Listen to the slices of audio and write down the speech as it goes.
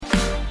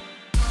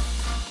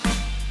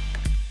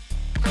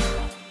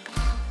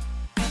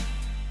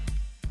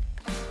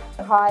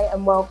hi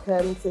and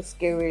welcome to this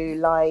Guru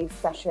live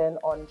session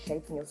on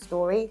Shaping Your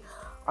Story.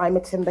 I'm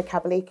Matimba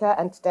Kabalika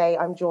and today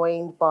I'm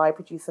joined by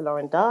producer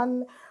Lauren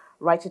Dunn,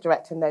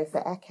 writer-director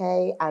Nosa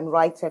Eke and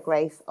writer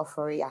Grace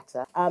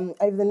Oforiatta.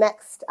 Over the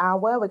next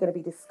hour, we're going to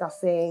be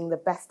discussing the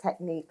best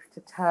techniques to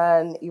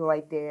turn your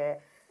idea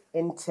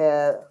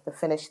into the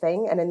finished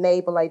thing and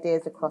enable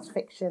ideas across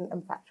fiction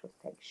and factual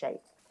to take shape.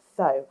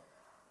 So,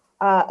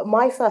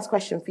 my first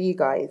question for you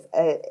guys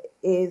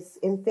is,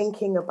 in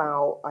thinking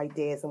about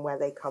ideas and where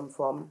they come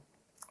from,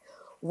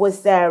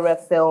 was there a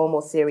film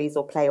or series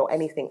or play or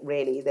anything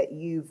really that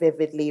you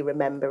vividly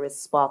remember as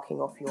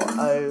sparking off your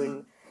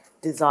own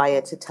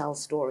desire to tell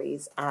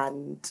stories?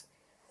 And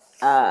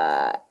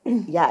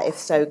if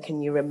so,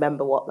 can you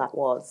remember what that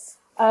was?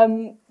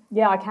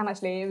 Yeah, I can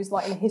actually. It was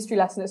like in a history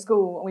lesson at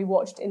school, and we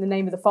watched In the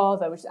Name of the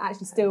Father, which is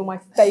actually still my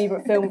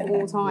favourite film of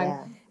all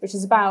time, which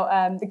is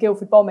about the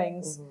Guildford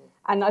bombings. Mm-hmm.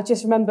 And I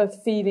just remember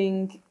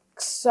feeling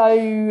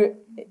so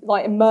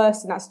like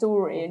immersed in that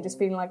story and just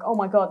feeling like, oh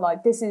my God,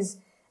 like this is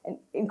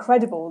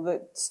incredible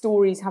that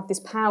stories have this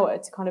power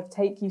to kind of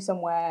take you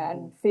somewhere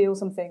and feel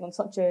something on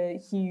such a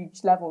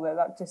huge level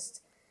that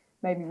just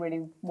made me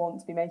really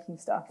want to be making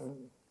stuff.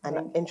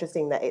 And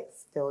interesting that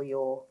it's still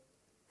your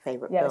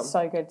favourite film. Yeah, it's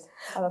so good.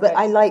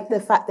 I like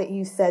the fact that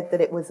you said that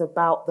it was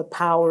about the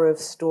power of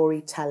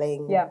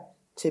storytelling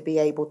to be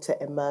able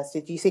to immerse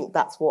you. Do you think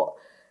that's what,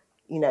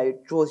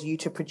 draws you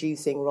to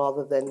producing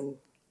rather than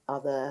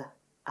other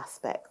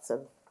aspects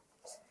of?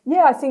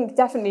 Yeah, I think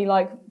definitely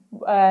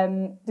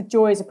the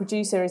joy as a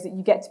producer is that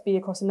you get to be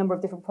across a number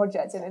of different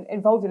projects and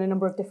involved in a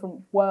number of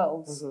different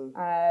worlds.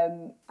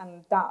 Mm-hmm.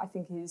 And that I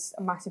think is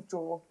a massive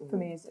draw for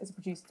me as a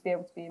producer, to be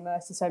able to be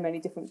immersed in so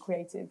many different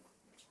creative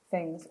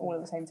things all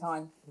at the same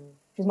time,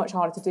 which is much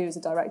harder to do as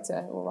a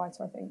director or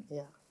writer, I think.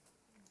 Yeah.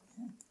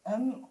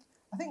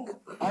 I think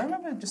I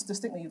remember just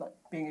distinctly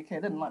being a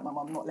kid and my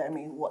mum not letting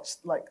me watch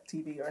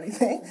TV or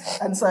anything,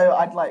 and so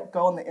I'd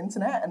go on the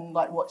internet and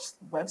watch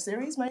web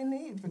series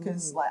mainly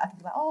because I could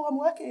be oh, I'm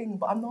working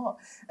but I'm not,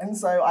 and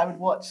so I would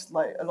watch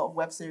a lot of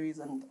web series,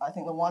 and I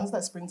think the ones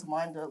that spring to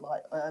mind are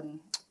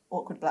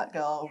Awkward Black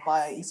Girl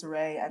by Issa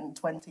Rae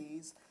and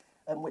 20s,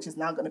 which is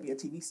now going to be a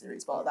TV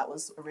series, but that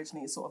was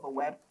originally sort of a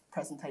web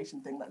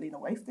presentation thing that Lena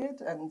Waithe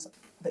did, and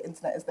the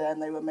internet is there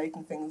and they were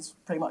making things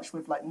pretty much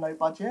with no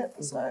budget,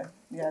 so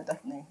yeah,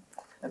 definitely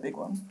a big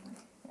one.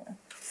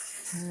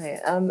 Right.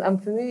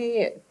 And for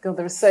me, God,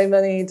 there were so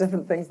many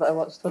different things that I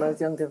watched when I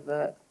was younger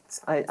that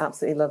I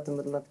absolutely loved and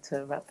would love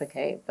to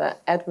replicate,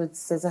 but Edward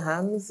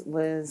Scissorhands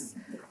was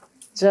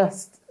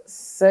just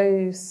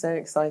so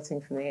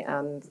exciting for me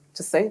and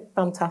just so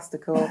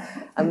fantastical,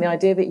 and the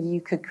idea that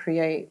you could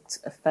create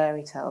a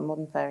fairy tale, a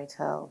modern fairy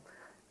tale,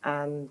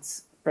 and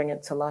bring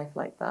it to life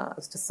like that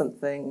is just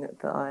something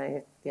that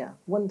I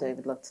one day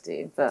would love to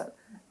do. But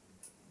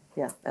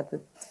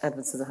Edward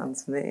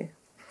Scissorhands for me.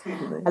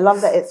 I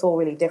love that it's all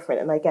really different,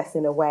 and I guess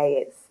in a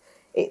way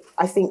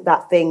I think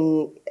that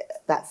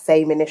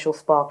same initial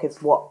spark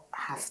is what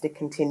has to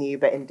continue,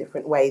 but in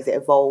different ways it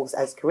evolves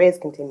as careers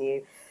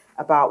continue,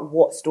 about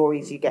what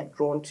stories you get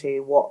drawn to,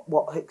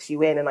 what hooks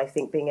you in. And I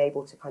think being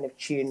able to kind of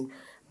tune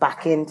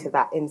back into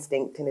that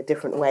instinct in a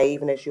different way,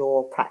 even as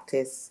your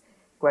practice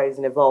grows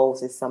and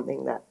evolves, is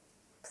something that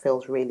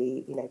feels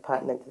really,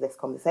 pertinent to this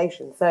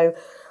conversation. So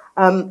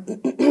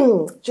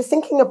just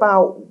thinking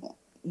about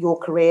your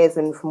careers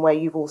and from where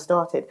you've all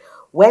started,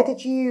 where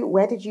did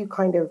you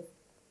kind of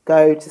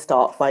go to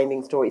start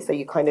finding stories? So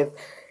you kind of,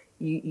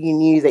 you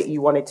knew that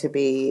you wanted to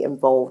be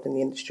involved in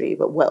the industry,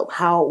 but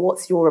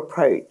what's your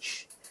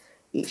approach,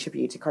 each of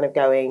you, to kind of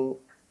going,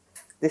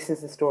 this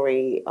is the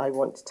story I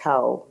want to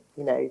tell?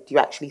 Do you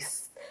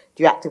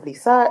actively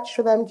search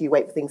for them? Do you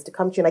wait for things to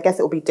come to you? And I guess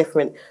it will be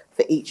different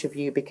for each of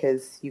you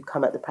because you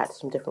come at the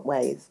practice from different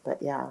ways.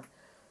 But yeah,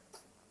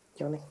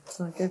 Johnny.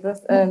 Shall I go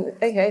first?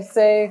 Okay,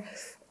 so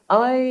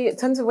I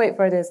tend to wait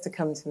for ideas to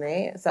come to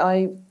me.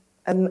 So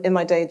in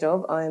my day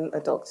job, I'm a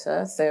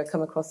doctor, so I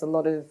come across a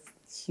lot of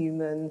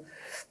human,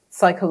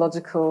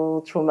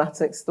 psychological,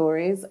 traumatic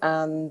stories,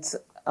 and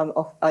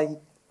I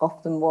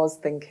often was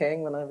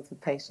thinking when I was with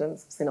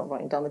patients, obviously not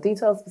writing down the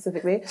details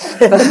specifically,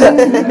 but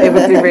it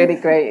would be really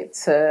great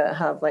to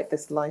have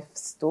this life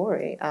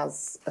story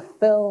as a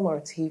film or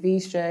a TV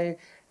show.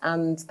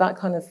 And that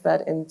kind of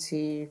fed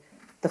into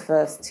the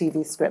first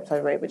TV script I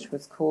wrote, which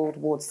was called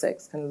Ward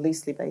 6, kind of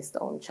loosely based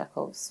on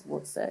Chekhov's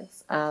Ward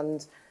 6.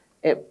 And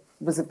it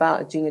was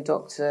about a junior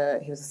doctor,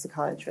 he was a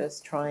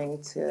psychiatrist,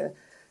 trying to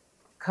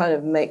kind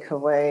of make her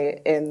way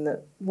in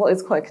what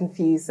is quite a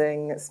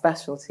confusing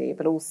specialty,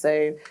 but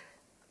also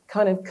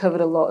kind of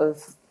covered a lot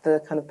of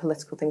the kind of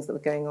political things that were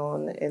going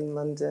on in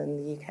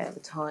London, the UK at the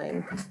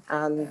time.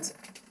 And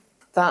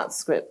that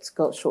script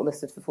got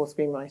shortlisted for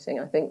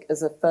screenwriting, I think,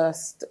 as a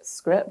first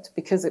script,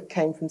 because it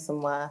came from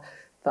somewhere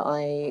that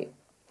I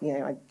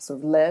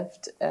sort of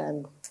lived.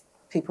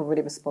 People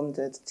really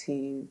responded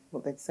to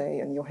what they'd say,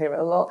 and you'll hear it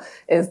a lot,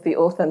 is the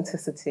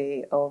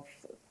authenticity of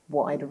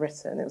what I'd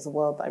written. It was a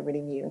world that I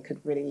really knew and could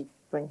really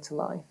bring to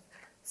life.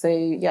 So,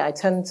 I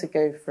tend to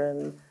go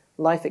from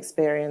life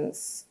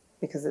experience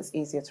because it's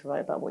easier to write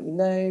about what you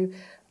know.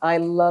 I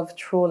love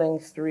trawling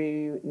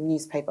through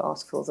newspaper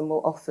articles and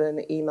will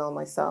often email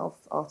myself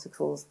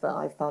articles that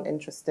I found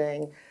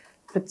interesting.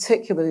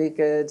 Particularly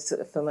good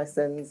for my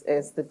sins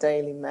is the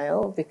Daily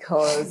Mail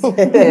because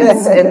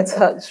it's in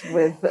touch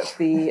with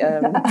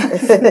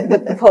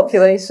the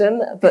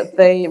population, but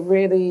they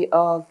really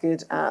are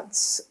good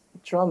at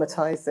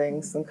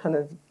dramatising some kind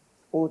of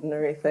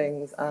ordinary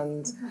things,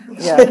 and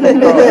yeah,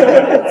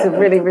 it's a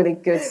really, really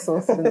good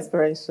source of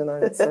inspiration, I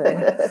would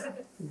say.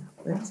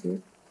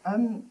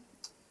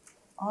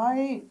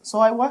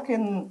 I work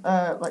in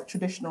like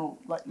traditional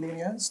like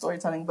linear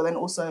storytelling, but then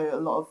also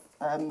a lot of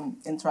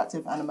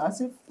interactive and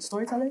immersive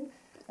storytelling.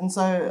 And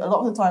so a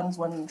lot of the times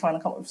when trying to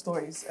come up with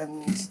stories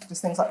and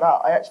just things like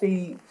that, I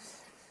actually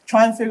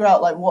try and figure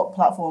out like what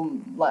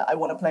platform like I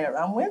want to play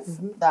around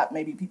with that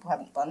maybe people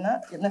haven't done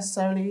that yet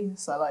necessarily.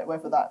 So like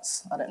whether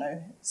that's, I don't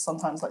know,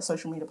 sometimes like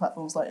social media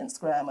platforms like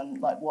Instagram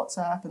and like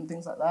WhatsApp and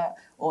things like that,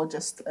 or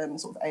just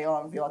sort of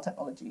AR and VR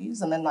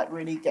technologies, and then like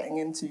really getting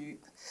into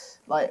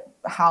like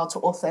how to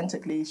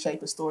authentically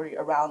shape a story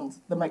around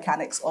the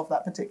mechanics of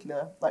that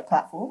particular like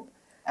platform.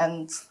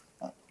 And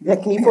yeah,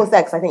 can you pause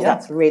there, because I think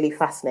that's really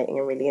fascinating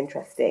and really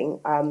interesting.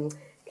 Can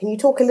you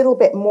talk a little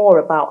bit more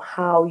about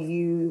how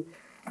you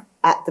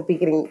at the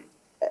beginning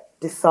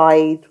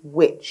decide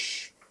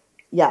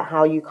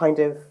how you kind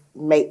of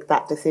make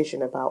that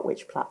decision about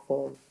which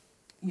platform,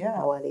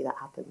 how early that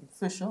happens?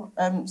 For sure.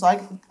 So I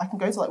can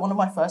go to like one of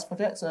my first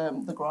projects,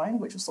 The Grind,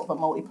 which was sort of a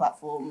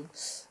multi-platform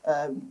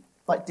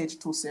like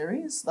digital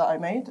series that I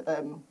made.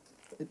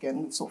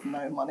 Again, sort of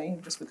no money,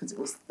 just because it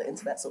was the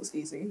internet, so it was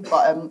easy.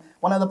 But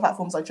one of the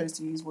platforms I chose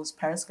to use was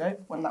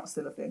Periscope, when that was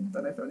still a thing.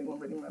 Don't know if anyone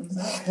really remembers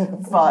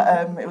it.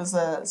 But it was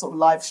a sort of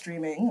live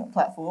streaming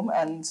platform,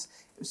 and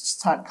it was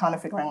just kind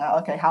of figuring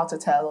out, okay, how to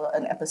tell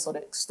an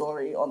episodic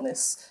story on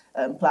this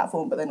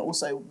platform, but then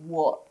also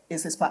what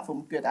is this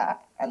platform good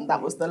at? And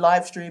that was the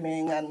live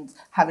streaming and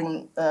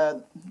having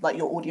like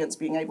your audience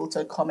being able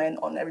to comment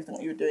on everything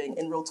that you're doing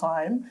in real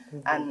time,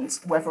 and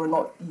whether or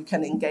not you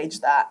can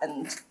engage that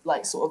and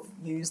like sort of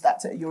use that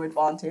to your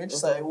advantage.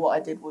 So what I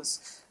did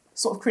was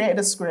sort of created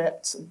a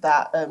script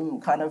that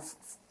kind of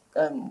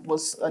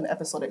was an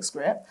episodic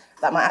script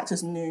that my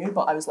actors knew,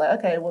 but I was like,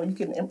 okay, well, you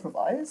can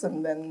improvise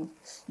and then,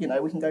 you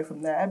know, we can go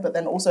from there. But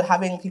then also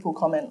having people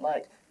comment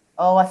like,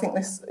 oh, I think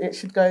it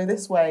should go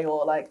this way,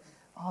 or like,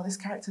 oh, this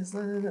character's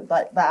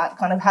like that,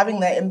 kind of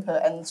having their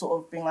input and sort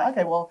of being like,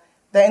 okay, well,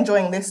 they're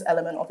enjoying this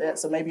element of it,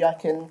 so maybe I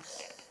can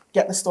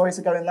get the story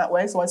to go in that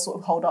way. So I sort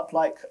of hold up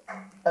like,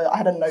 I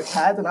had a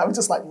notepad and I would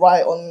just like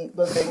write on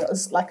the thing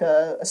as like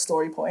a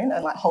story point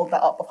and like hold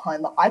that up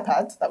behind the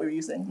iPad that we were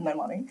using, no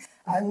money,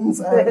 and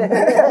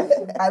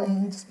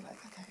and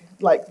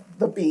like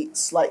the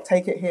beats, like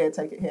take it here,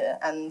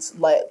 and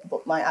like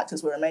but my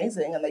actors were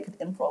amazing and they could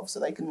improv, so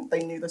they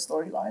knew the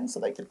storyline, so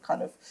they could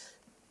kind of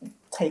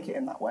take it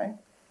in that way.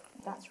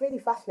 That's really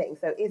fascinating.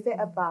 So is it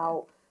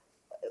about,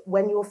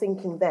 when you're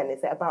thinking then,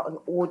 is it about an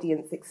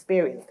audience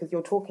experience? Because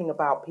you're talking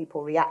about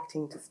people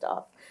reacting to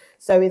stuff.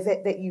 So is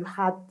it that you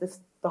had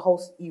the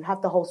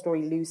whole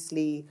story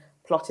loosely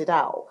plotted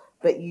out,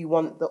 but you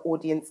want the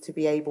audience to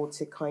be able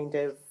to kind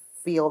of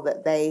feel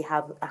that they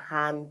have a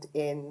hand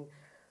in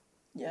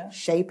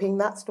shaping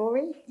that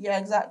story? Yeah,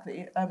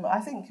 exactly. I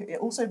think it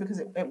also because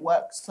it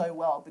works so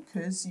well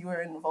because you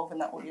were involved in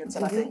that audience,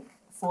 and I think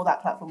for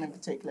that platform in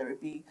particular, it'd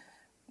be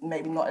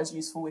maybe not as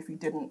useful if you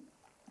didn't,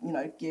 you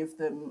know, give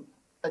them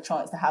a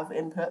chance to have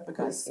input,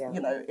 because you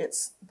know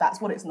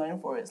that's what it's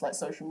known for. It's like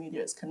social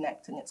media, it's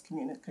connecting, it's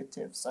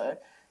communicative. So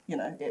you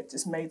know, it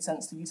just made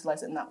sense to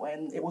utilize it in that way,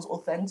 and it was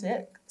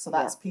authentic. So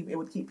that's people. It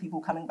would keep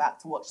people coming back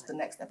to watch the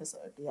next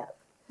episode. Yeah.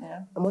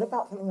 Yeah. And what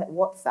about something like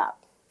WhatsApp?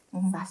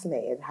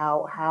 Fascinated.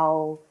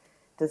 How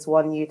does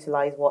one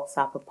utilize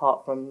WhatsApp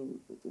apart from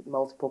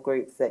multiple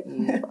groups that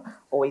you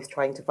always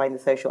trying to find the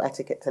social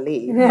etiquette to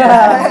leave?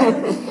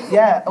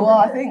 Yeah, well,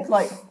 I think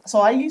so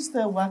I used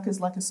to work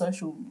as like a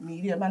social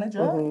media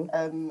manager,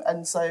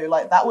 and so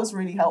like that was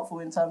really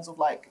helpful in terms of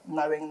like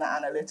knowing the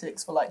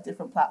analytics for like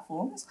different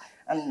platforms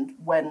and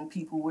when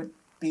people would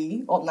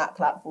be on that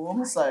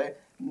platform. So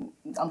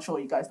I'm sure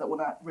you guys don't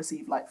want to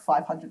receive like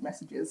 500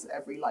 messages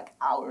every like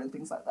hour and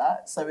things like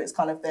that. So it's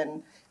kind of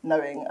then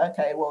knowing,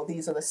 okay, well,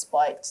 these are the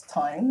spiked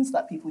times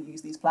that people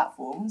use these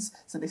platforms.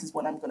 So this is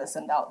when I'm going to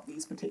send out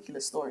these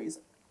particular stories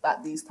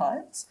at these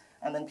times.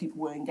 And then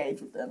people will engage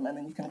with them. And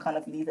then you can kind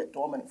of leave it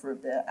dormant for a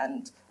bit.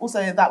 And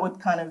also that would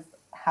kind of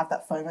have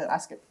that FOMO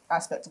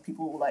aspect of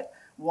people like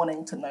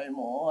wanting to know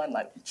more and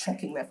like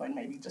checking their phone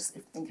maybe just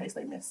in case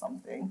they miss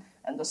something,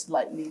 and just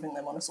like leaving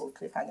them on a sort of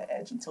cliffhanger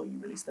edge until you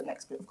release the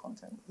next bit of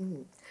content.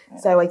 Yeah.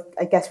 So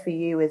I guess for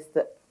you is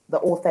that the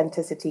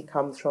authenticity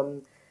comes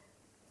from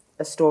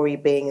a story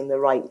being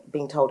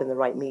told in the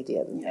right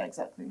medium. Yeah,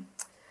 exactly.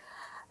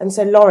 And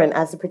so Lauren,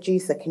 as a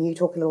producer, can you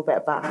talk a little bit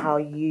about how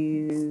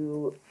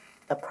you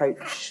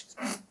approached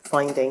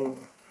finding?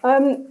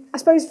 I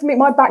suppose for me,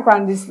 my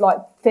background is like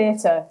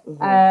theatre,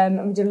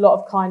 and we did a lot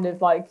of kind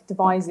of like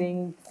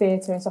devising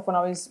theatre and stuff when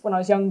I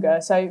was younger.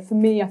 So for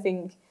me, I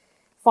think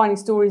finding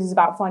stories is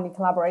about finding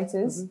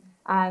collaborators,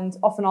 and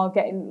often I'll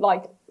get in,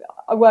 like,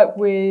 I work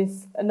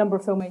with a number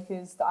of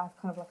filmmakers that I have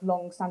kind of like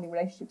long-standing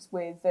relationships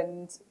with,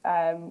 and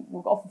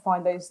we'll often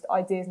find those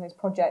ideas and those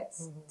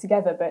projects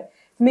together. But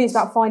for me, it's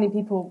about finding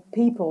people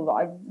that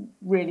I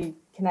really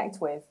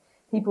connect with,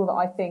 people that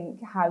I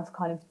think have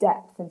kind of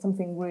depth and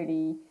something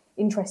really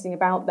interesting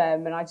about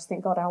them, and I just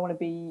think, God, I want to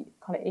be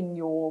kind of in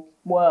your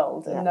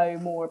world and know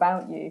more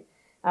about you.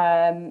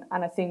 And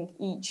I think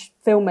each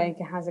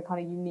filmmaker has a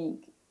kind of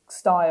unique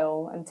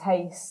style and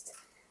taste.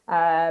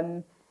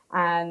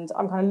 And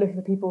I'm kind of looking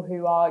for people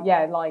who are,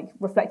 like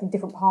reflecting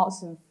different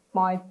parts of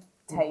my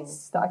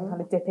tastes that I can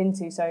kind of dip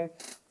into. So,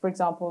 for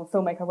example, a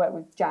filmmaker I work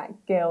with, Jack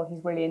Gill,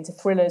 he's really into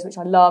thrillers, which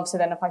I love. So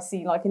then if I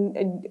see like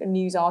a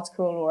news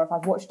article or if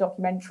I've watched a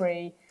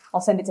documentary,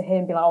 I'll send it to him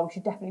and be like, oh, we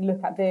should definitely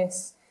look at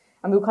this.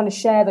 And we'll kind of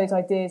share those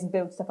ideas and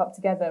build stuff up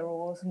together.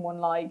 Or someone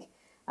like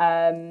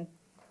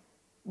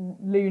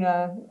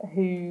Luna,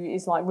 who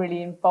is like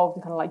really involved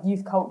in kind of like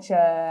youth culture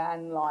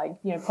and like,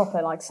 you know,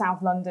 proper like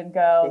South London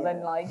girl.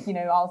 Then like, you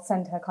know, I'll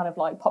send her kind of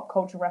like pop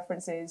culture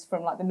references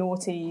from like the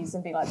noughties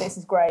and be like, this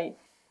is great.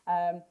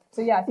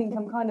 So yeah, I think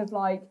I'm kind of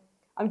like,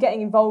 I'm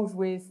getting involved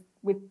with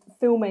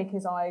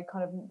filmmakers I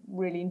kind of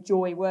really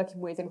enjoy working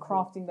with and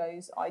crafting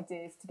those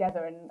ideas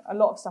together. And a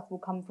lot of stuff will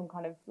come from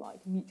kind of like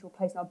a mutual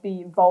place, and I'll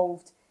be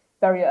involved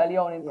very early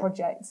on in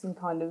projects and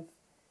kind of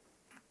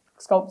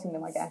sculpting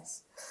them, I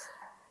guess.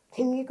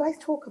 Can you guys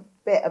talk a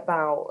bit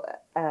about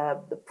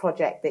the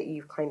project that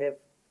you've kind of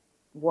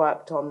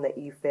worked on that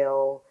you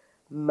feel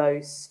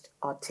most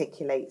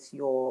articulates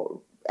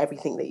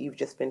everything that you've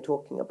just been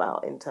talking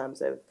about in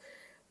terms of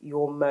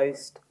your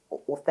most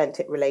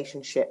authentic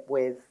relationship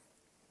with,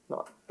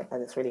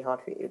 and it's really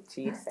hard for you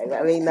to say,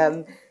 but I mean,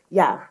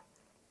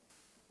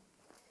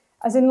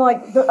 As in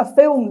like a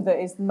film that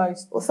is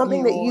most... Or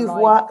something that you've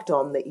worked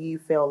on that you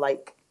feel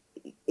like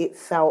it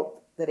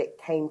felt that it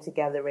came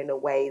together in a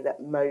way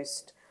that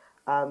most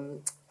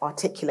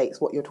articulates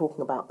what you're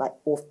talking about, like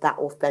that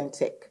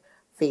authentic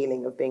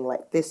feeling of being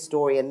like, this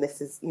story and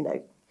this is, you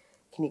know,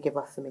 can you give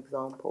us some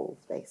examples,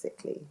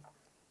 basically?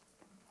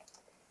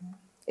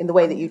 In the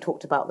way that you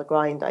talked about The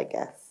Grind, I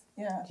guess.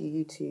 Yeah. Do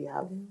you two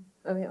have...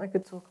 I mean, I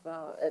could talk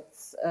about,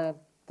 it's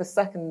the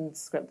second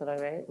script that I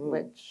wrote,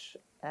 which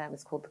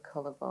is called The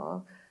Colour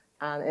Bar.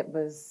 And it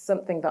was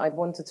something that I'd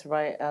wanted to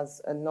write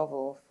as a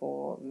novel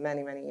for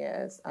many, many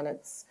years. And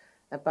it's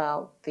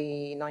about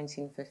the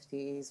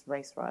 1950s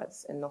race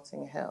riots in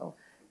Notting Hill.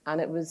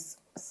 And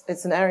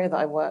it's an area that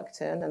I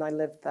worked in, and I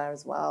lived there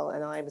as well.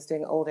 And I was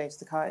doing old age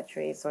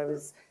psychiatry, so I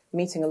was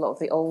meeting a lot of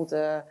the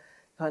older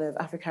kind of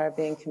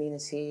Afro-Caribbean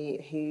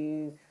community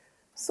who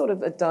sort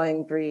of a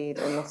dying breed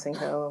in Notting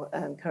Hill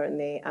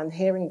currently, and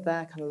hearing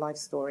their kind of life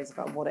stories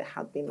about what it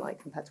had been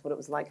like compared to what it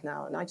was like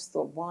now. And I just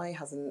thought, why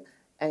hasn't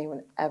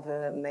anyone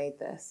ever made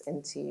this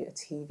into a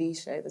TV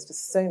show? There's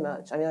just so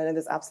much. I mean, I know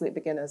there's Absolute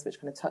Beginners, which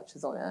kind of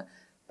touches on it,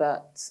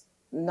 but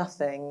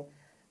nothing,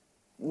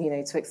 you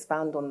know, to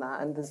expand on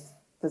that. And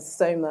there's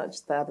so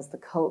much there. There's the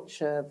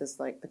culture, there's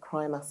like the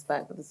crime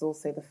aspect, but there's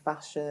also the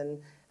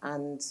fashion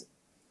and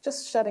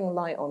just shedding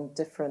light on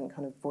different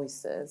kind of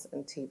voices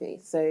and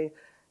TV. So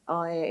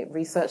I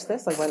researched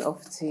this. I went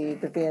off to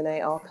the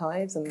V&A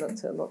archives and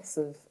looked at lots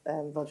of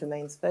Roger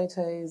Main's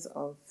photos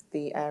of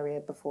the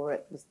area before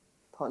it was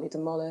partly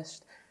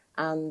demolished.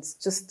 And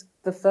just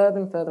the further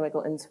and further I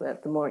got into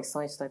it, the more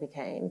excited I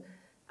became.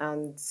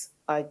 And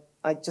I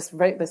just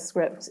wrote this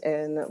script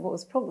in what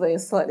was probably a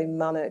slightly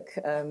manic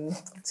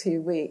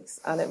 2 weeks.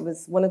 And it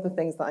was one of the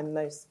things that I'm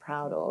most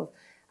proud of.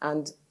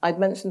 And I'd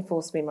mentioned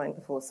Forced Screenwriting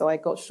before, so I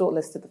got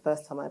shortlisted the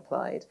first time I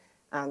applied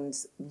and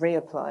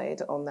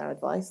reapplied on their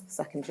advice the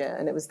second year.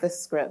 And it was this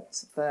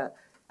script that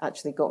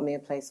actually got me a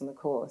place on the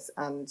course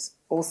and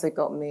also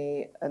got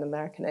me an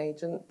American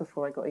agent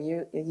before I got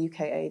a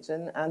UK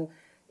agent. And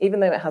even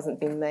though it hasn't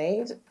been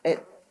made,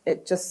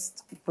 it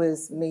just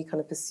was me kind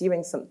of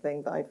pursuing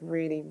something that I'd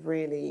really,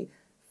 really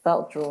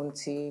felt drawn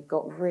to,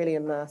 got really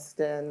immersed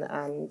in,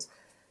 and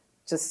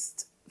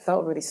just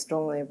felt really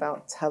strongly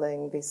about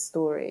telling these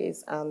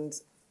stories. And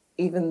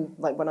even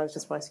like when I was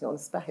just writing it on the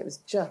spec, it was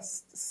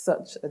just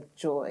such a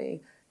joy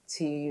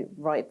to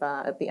write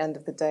that. At the end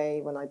of the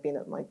day, when I'd been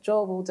at my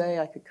job all day,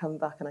 I could come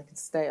back and I could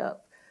stay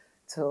up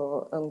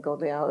till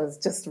ungodly hours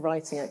just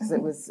writing it, because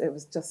it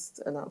was just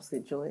an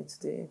absolute joy to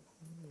do.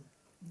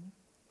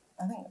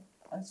 I think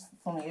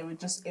for me,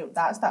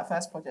 that's that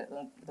first project,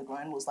 The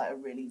Grind, was like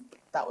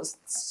that was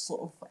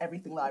sort of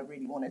everything that I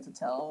really wanted to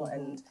tell,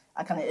 and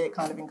it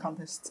kind of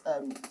encompassed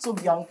sort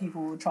of young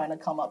people trying to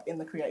come up in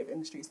the creative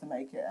industries to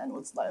make it, and it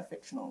was like a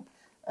fictional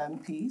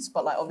piece,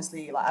 but like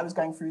obviously like I was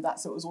going through that,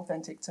 so it was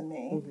authentic to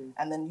me,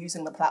 and then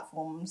using the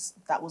platforms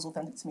that was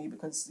authentic to me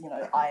because, you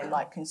know, I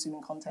like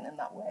consuming content in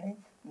that way,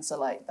 and so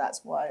like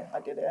that's why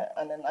I did it.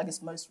 And then I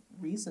guess most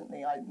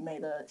recently I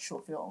made a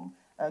short film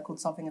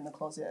called Something in the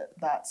Closet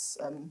that's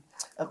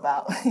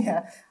about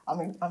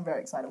I'm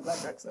very excited. I'm glad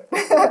you're excited.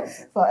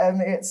 But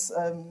it's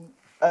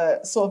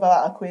sort of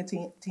about a queer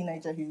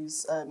teenager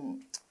whose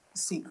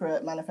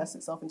secret manifests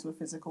itself into a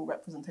physical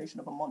representation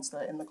of a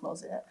monster in the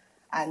closet.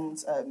 and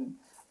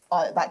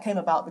that came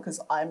about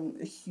because I'm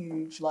a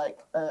huge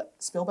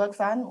Spielberg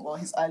fan, well,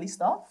 his early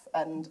stuff,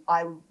 and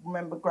I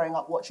remember growing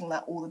up watching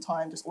that all the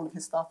time, just all of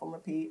his stuff on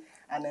repeat,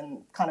 and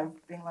then kind of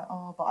being like,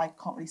 oh, but I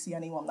can't really see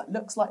anyone that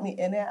looks like me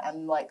in it,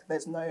 and like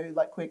there's no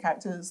like queer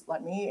characters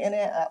like me in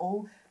it at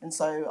all, and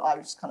so I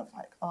was just kind of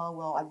like, oh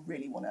well, I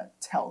really want to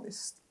tell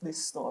this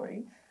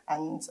story,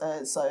 and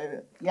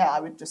so yeah, I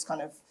would just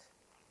kind of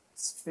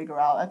figure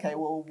out, okay,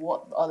 well,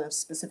 what are the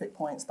specific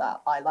points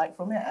that I like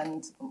from it,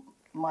 and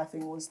my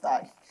thing was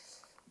that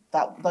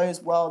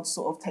those worlds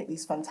sort of take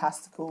these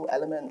fantastical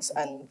elements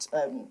and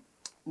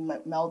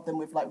meld them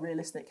with like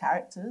realistic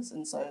characters,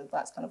 and so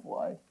that's kind of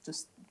what I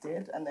just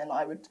did. And then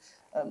I would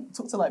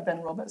talk to like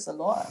Ben Roberts a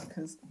lot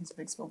because he's a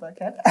big Spielberg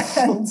head,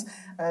 and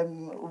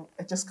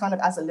just kind of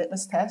as a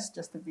litmus test,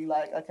 just to be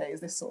like, okay, is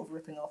this sort of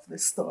ripping off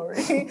this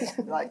story?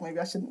 Like maybe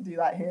I shouldn't do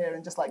that here,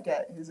 and just like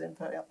get his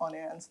input on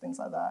it and things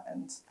like that.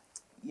 And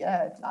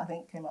yeah, I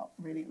think it came out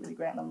really, really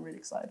great, and I'm really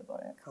excited about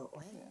it. Can't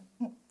wait.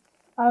 Yeah.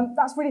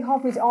 That's really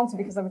hard for me to answer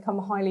because I've become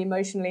highly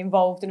emotionally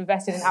involved and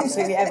invested in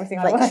absolutely everything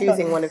I work Like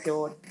choosing on. one of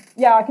your...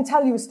 Yeah, I could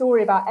tell you a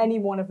story about any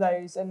one of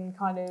those and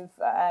kind of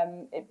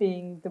it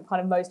being the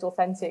kind of most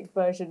authentic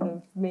version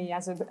of me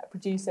as a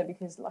producer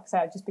because, like I say,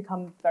 I've just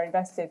become very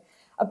invested.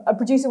 A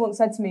producer once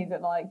said to me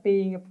that like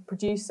being a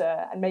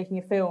producer and making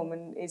a film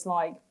and is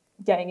like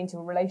getting into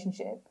a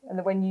relationship, and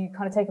that when you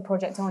kind of take a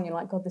project on, you're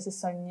like, God, this is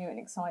so new and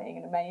exciting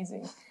and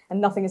amazing,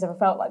 and nothing has ever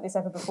felt like this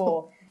ever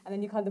before. And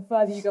then you kind of, the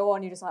further you go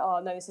on, you're just like, oh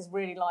no, this is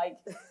really like,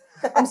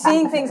 I'm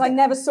seeing things I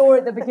never saw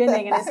at the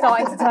beginning, and it's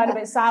starting to turn a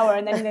bit sour.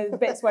 And then, you know, the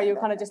bits where you're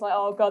kind of just like,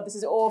 oh God, this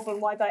is awful,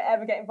 and why did I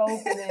ever get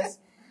involved in this?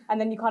 And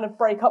then you kind of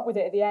break up with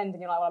it at the end,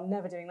 and you're like, well, I'm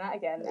never doing that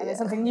again. And then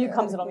something new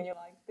comes along, and you're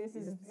like, this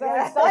is so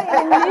exciting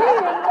and new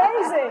and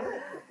amazing.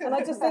 And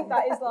I just think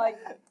that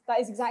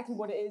is exactly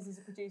what it is as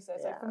a producer.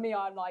 So for me,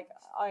 I'm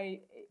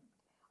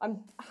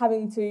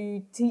having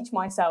to teach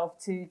myself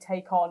to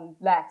take on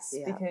less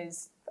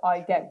because I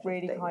get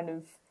really kind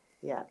of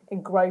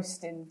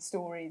engrossed in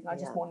stories, and I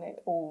just want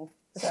it all.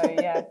 So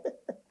yeah.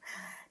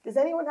 Does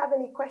anyone have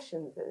any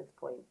questions at this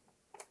point?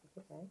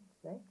 Okay,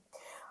 no.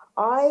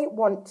 I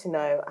want to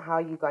know how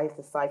you guys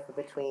decipher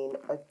between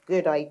a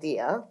good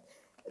idea,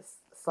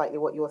 slightly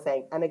what you're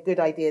saying, and a good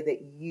idea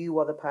that you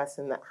are the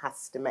person that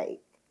has to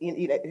make,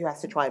 you know, who has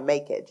to try and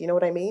make it. Do you know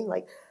what I mean?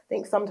 Like, I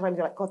think sometimes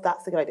you're like, God,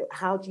 that's a good idea.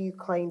 How do you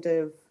kind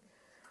of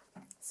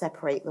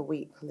separate the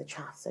wheat from the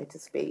chaff, so to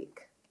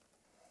speak?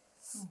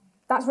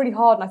 That's really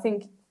hard, and I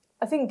think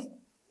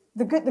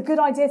the good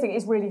idea thing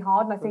is really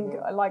hard, and I think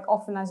like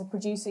often as a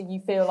producer you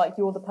feel like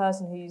you're the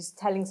person who's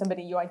telling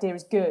somebody your idea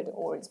is good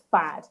or it's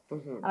bad,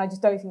 and I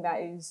just don't think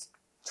that is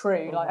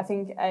true. Like I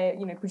think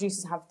you know,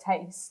 producers have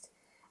taste,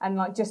 and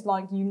like just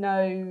like, you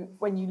know,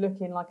 when you look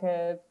in like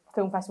a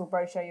film festival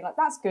brochure, you're like,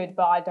 that's good,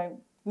 but I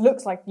don't,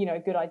 looks like, you know, a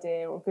good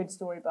idea or a good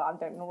story, but I'm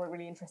not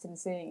really interested in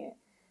seeing it.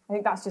 I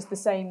think that's just the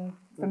same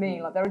for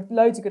me. Like there are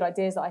loads of good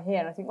ideas that I hear,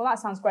 and I think, well, that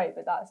sounds great,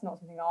 but that's not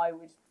something I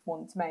would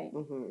want to make.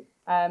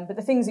 But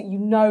the things that you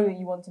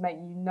want to make,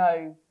 you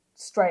know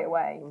straight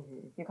away.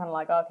 You're kind of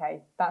like,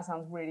 okay, that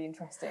sounds really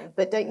interesting.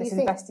 But don't you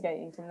think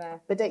investigating from there?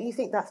 But don't you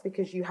think that's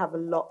because you have a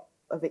lot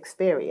of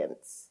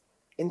experience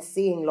in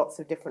seeing lots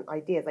of different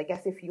ideas? I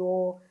guess if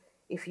you're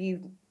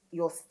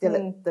still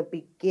at the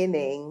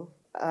beginning,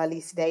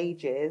 early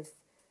stages,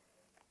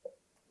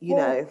 you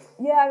know.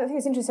 Yeah, I think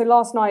it's interesting. So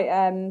last night,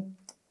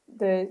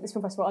 this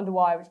film festival,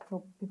 Underwire, which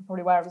people are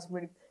probably aware of, is a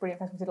really brilliant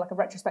festival, did like a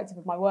retrospective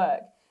of my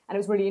work, and it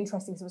was really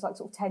interesting because it was like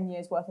sort of 10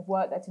 years worth of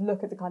work there to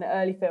look at the kind of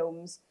early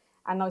films,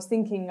 and I was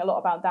thinking a lot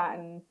about that,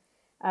 and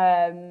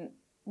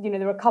you know,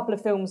 there were a couple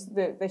of films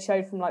that they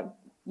showed from like,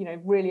 you know,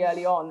 really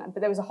early on, but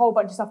there was a whole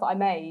bunch of stuff that I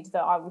made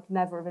that I would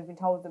never have been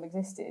told them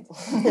existed.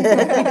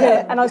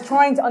 And I was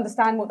trying to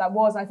understand what that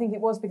was, and I think it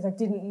was because I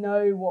didn't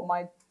know what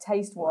my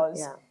taste was.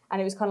 Yeah. And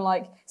it was kind of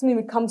like, something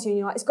would come to you and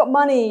you're like, it's got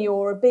money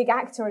or a big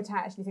actor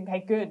attached, and you think, hey,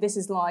 good, this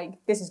is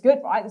good,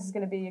 right? This is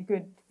going to be a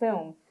good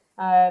film.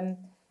 But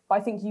I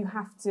think you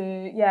have to,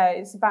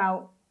 it's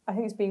about, I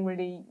think it's being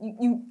really,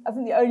 I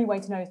think the only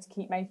way to know is to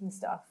keep making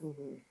stuff,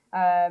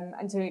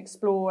 and to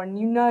explore, and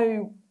you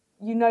know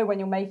when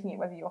you're making it,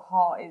 whether your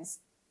heart is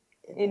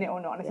in it or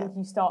not. And I think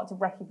you start to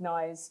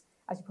recognise,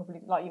 as you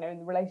probably, like, you know, in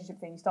the relationship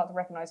thing, you start to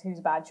recognise who's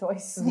a bad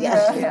choice. You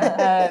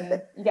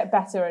get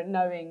better at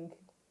knowing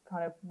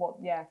kind of what,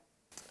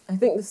 I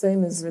think the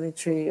same is really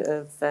true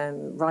of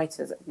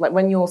writers. Like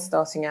when you're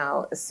starting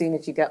out, as soon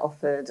as you get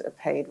offered a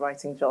paid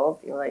writing job,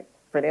 you're like,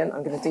 brilliant,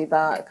 I'm going to do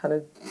that. Kind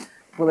of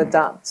will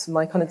adapt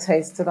my kind of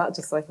taste to that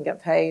just so I can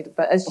get paid.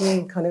 But as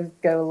you kind of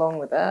go along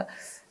with it,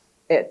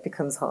 it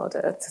becomes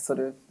harder to sort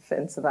of fit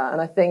into that.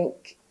 And I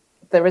think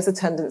there is a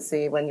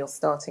tendency when you're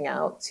starting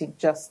out to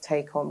just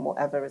take on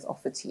whatever is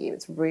offered to you.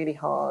 It's really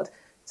hard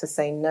to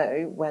say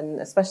no when,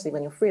 especially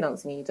when you're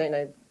freelancing and you don't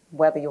know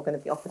whether you're going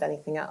to be offered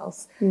anything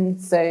else.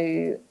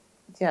 So,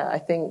 I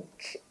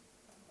think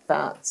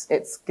that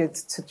it's good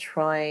to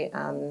try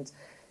and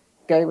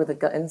go with a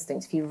gut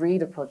instinct if you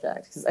read a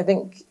project. Because I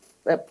think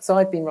So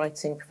I've been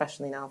writing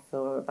professionally now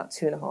for about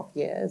 2.5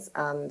 years,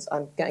 and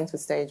I'm getting to a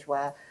stage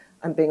where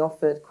I'm being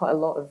offered quite a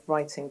lot of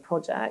writing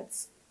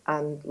projects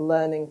and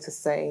learning to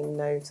say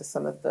no to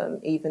some of them,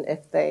 even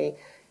if they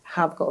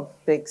have got a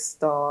big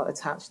star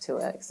attached to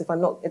it. Because if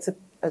I'm not, it's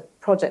a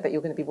project that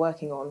you're going to be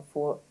working on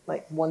for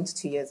like 1 to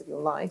 2 years of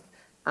your life.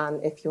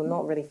 And if you're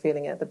not really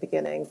feeling it at the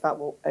beginning, that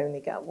will only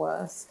get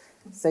worse.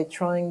 So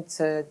trying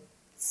to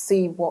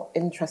see what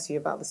interests you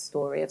about the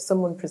story. If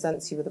someone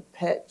presents you with a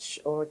pitch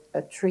or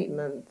a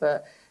treatment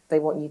that they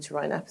want you to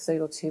write an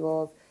episode or 2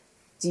 of,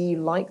 do you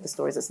like the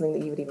story? Is it something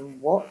that you would even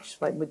watch?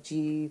 Like,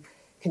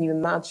 can you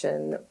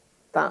imagine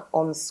that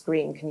on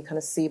screen? Can you kind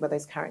of see where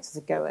those characters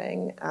are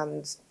going?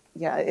 And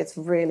yeah, it's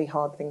a really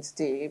hard thing to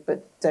do,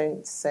 but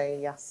don't say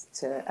yes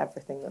to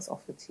everything that's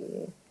offered to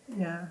you.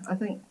 Yeah, I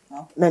think...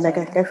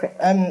 Go for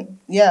it.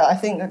 Yeah, I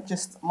think that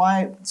just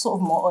my sort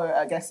of motto,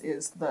 I guess,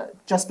 is that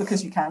just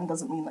because you can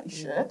doesn't mean that you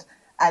should.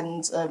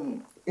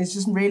 And it's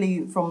just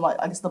really from, like,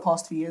 I guess the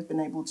past 2 years been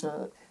able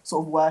to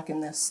sort of work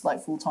in this,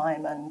 like,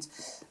 full-time and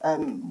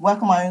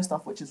work on my own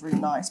stuff, which is really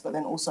nice, but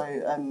then also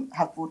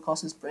have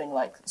broadcasters bring,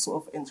 like,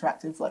 sort of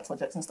interactive, like,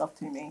 projects and stuff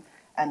to me,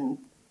 and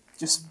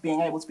just being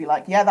able to be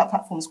like, yeah, that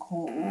platform's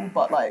cool,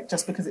 but like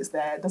just because it's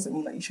there doesn't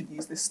mean that you should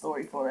use this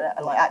story for it,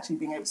 and like actually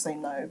being able to say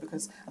no,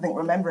 because I think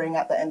remembering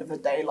at the end of the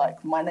day,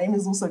 like my name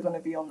is also going to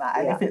be on that,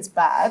 and if it's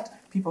bad,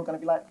 people are going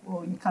to be like,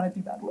 well, you kind of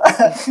do bad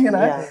work, you know.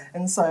 Yeah.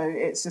 And so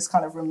it's just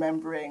kind of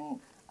remembering,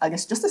 I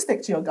guess, just to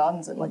stick to your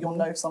guns, and like you'll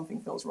know if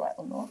something feels right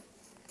or not.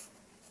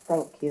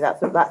 Thank you. I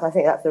think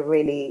that's a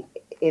really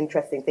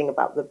interesting thing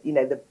about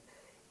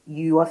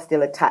you are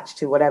still attached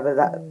to whatever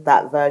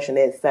that version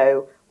is.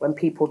 So when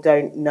people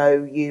don't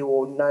know you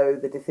or know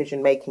the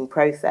decision-making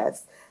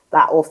process,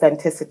 that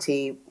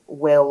authenticity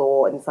will,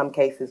 or in some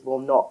cases will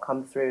not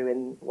come through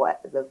in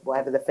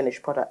whatever the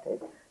finished product is.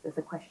 There's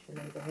a question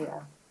over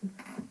here.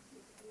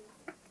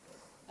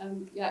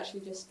 You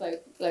actually just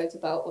spoke loads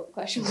about what the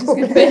question was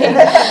going to be.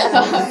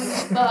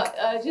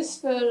 But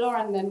just for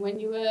Lauren then, when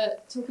you were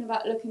talking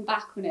about looking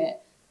back on it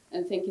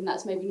and thinking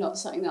that's maybe not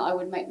something that I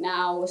would make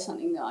now or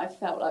something that I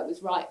felt like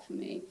was right for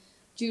me,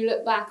 do you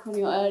look back on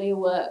your earlier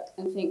work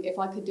and think if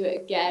I could do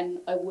it again,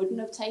 I wouldn't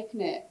have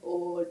taken it?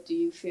 Or do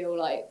you feel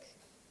like...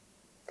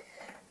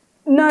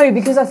 No,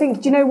 because I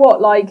think, do you know what,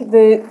 like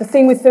the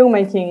thing with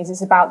filmmaking is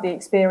it's about the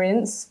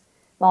experience.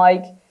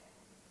 Like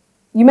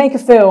you make a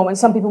film and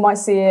some people might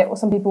see it or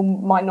some people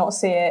might not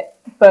see it,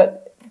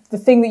 but the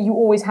thing that you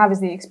always have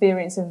is the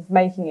experience of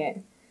making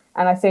it.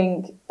 And I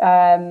think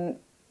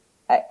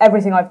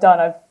everything I've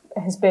done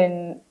has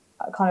been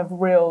a kind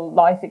of real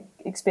life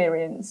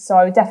experience. So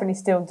I would definitely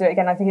still do it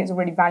again. I think it's a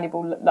really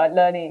valuable like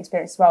learning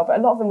experience as well. But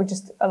a lot of them were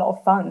just a lot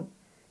of fun,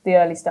 the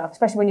early stuff,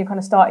 especially when you're kind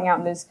of starting out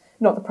and there's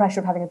not the pressure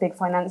of having a big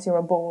financier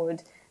on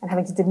board and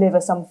having to deliver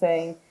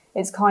something.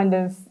 It's kind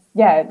of,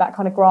 yeah, that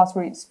kind of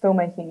grassroots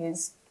filmmaking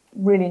is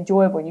really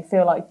enjoyable and you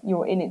feel like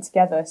you're in it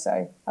together.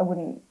 So I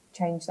wouldn't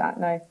change that,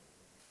 no.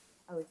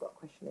 Oh, we've got a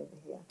question over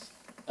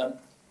here.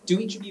 Do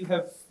each of you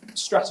have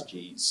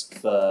strategies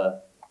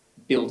for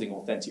building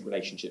authentic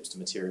relationships to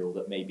material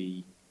that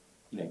maybe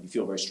you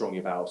feel very strongly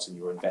about and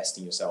you're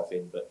investing yourself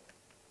in, but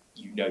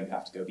you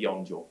have to go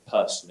beyond your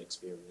personal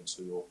experience,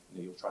 or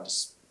you're trying to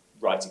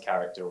write a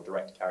character or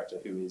direct a character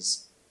who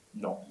is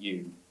not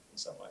you in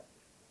some way?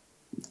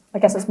 I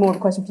guess that's more of a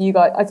question for you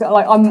guys.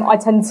 I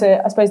tend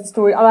to, I suppose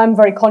I'm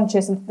very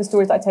conscious of the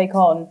stories that I take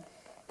on,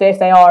 that if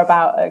they are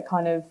about a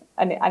kind of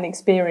an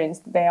experience,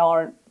 that they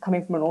are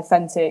coming from an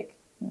authentic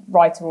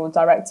writer or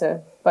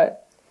director.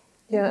 But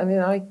yeah, I mean,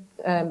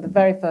 the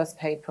very first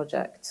paid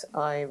project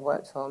I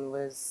worked on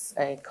was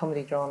a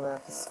comedy drama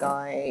for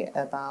Sky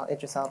about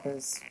Idris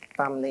Elba's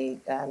family,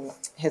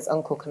 his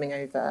uncle coming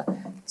over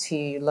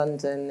to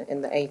London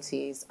in the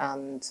 80s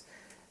and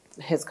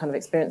his kind of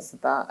experience of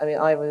that. I mean,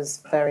 I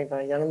was very,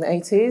 very young in the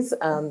 80s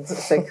and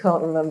so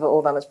can't remember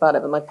all that much about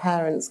it, but my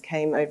parents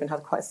came over and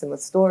had quite a similar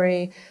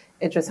story.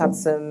 Idris had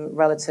some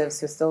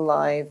relatives who are still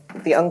alive.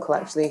 The uncle,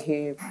 actually,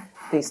 who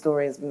the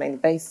story is mainly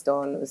based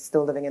on, was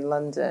still living in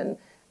London.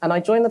 And I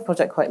joined the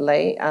project quite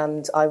late,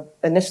 and I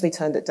initially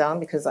turned it down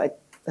because I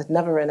had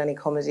never written any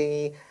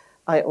comedy.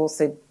 I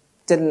also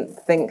didn't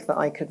think that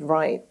I could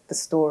write the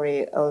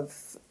story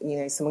of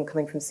someone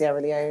coming from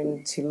Sierra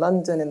Leone to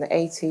London in the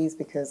 80s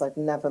because I'd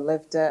never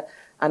lived it,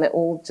 and it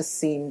all just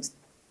seemed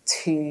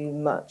too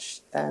much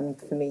for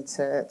me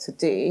to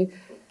do.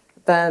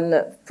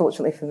 Then,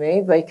 fortunately for me,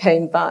 they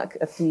came back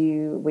a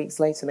few weeks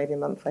later, maybe a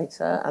month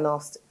later, and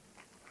asked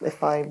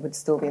if I would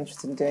still be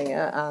interested in doing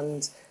it,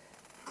 and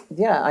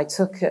yeah, I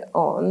took it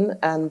on,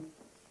 and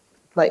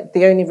like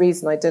the only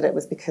reason I did it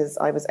was because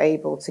I was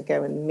able to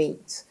go and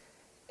meet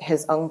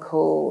his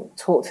uncle,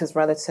 talk to his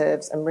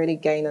relatives, and really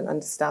gain an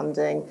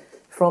understanding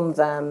from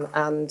them,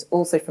 and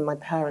also from my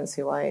parents,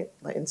 who I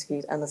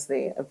interviewed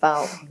endlessly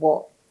about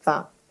what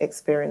that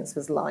experience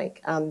was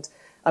like. And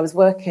I was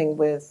working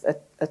with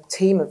a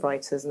team of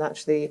writers, and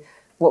actually,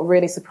 what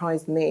really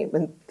surprised me,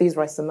 when these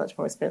writers are much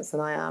more experienced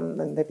than I am,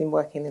 and they've been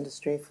working in the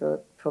industry for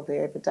probably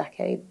over a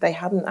decade, they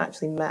hadn't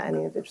actually met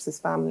any of Idris's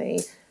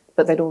family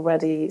but they'd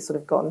already sort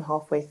of gotten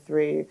halfway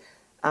through.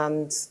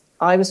 And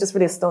I was just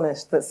really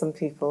astonished that some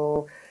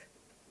people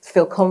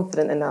feel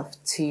confident enough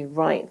to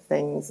write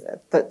things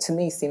that to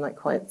me seem like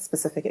quite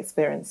specific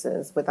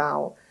experiences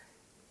without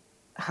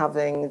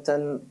having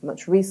done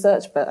much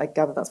research, but I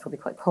gather that's probably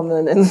quite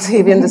common in the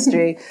TV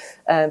industry.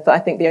 But I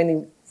think the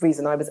only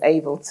reason I was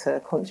able to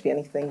contribute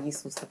anything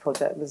useful to the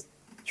project was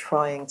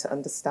trying to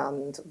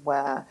understand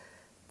where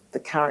the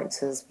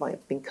characters might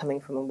have been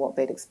coming from and what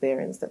they'd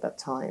experienced at that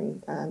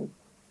time.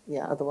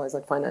 Otherwise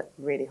I'd find it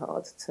really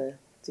hard to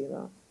do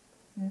that.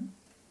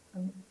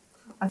 Yeah.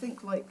 I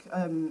think like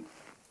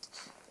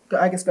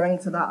I guess going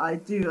into that, I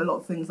do a lot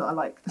of things that are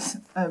like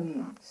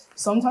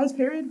sometimes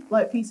period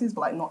like pieces,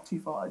 but like not too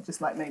far, just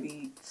like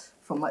maybe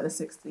from like the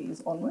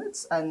 60s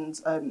onwards.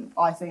 And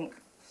I think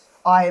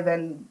I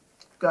then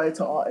go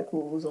to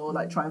articles or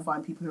like try and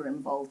find people who are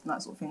involved and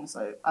that sort of thing.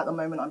 So at the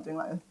moment I'm doing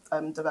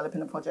like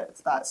developing a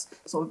project that's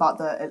sort of about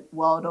the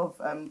world of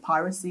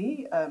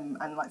piracy and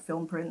like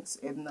film prints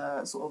in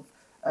the sort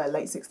of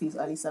late 60s,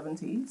 early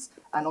 70s.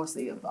 And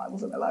obviously I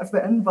wasn't alive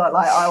then, but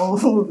like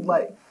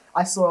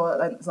I saw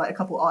like a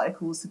couple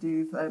articles to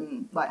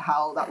do like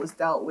how that was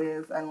dealt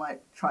with, and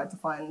like tried to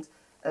find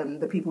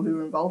the people who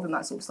were involved in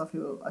that sort of stuff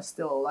who are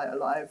still like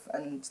alive,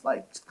 and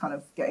like kind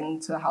of getting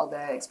to how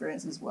their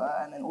experiences were.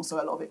 And then also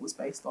a lot of it was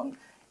based on,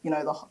 you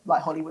know, the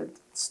like Hollywood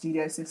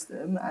studio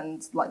system,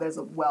 and like there's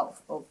a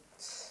wealth of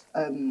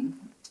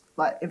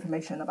like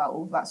information about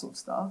all that sort of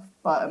stuff.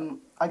 But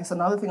I guess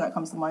another thing that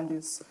comes to mind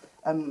is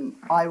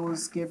I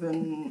was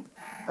given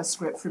a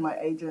script through my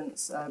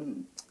agents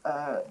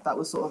that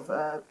was sort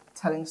of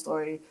telling a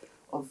story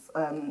of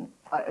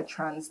like a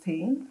trans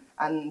teen.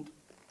 And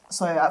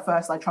so at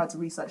first I tried to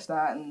research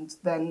that, and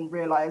then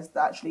realised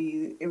that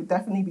actually it would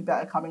definitely be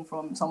better coming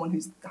from someone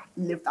who's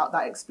lived out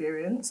that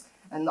experience.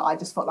 And I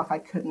just felt like I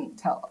couldn't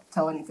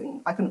tell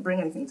anything. I couldn't bring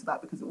anything to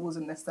that because it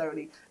wasn't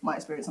necessarily my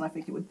experience. And I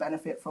think it would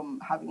benefit from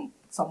having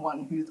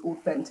someone who's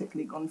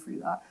authentically gone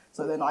through that.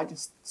 So then I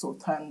just sort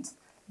of turned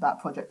that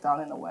project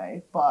down in a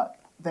way. But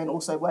then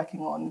also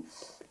working on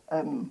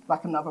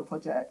like another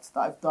project that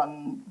I've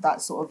done, that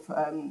sort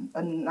of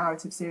a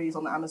narrative series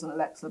on the Amazon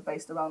Alexa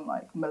based around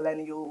like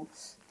millennial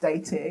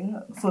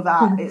dating. For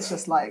that, it's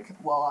just like,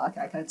 well,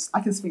 okay,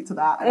 I can speak to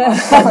that, and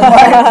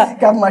like,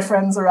 gather my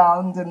friends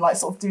around and like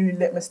sort of do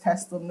litmus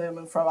tests on them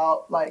and throw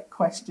out like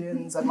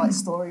questions and like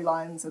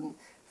storylines and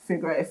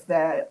figure out if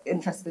they're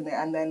interested in it,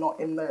 and they're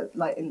not in the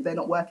they're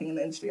not working in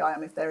the industry I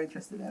am. If they're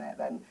interested in it,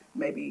 then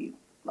maybe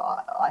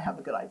I have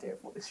a good idea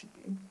of what this should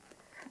be.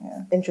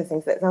 Yeah.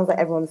 Interesting. So it sounds like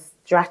everyone's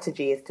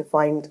strategy is to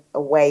find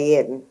a way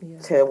in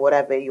to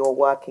whatever you're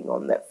working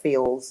on that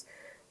feels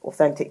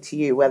authentic to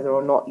you, whether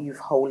or not you've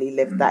wholly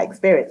lived that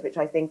experience, which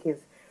I think is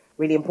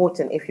really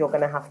important if you're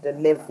going to have to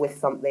live with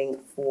something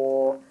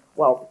for,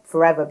 well,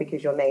 forever,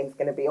 because your name's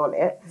going to be on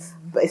it.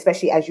 But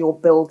especially as you're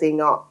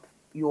building up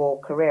your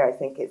career, I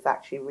think it's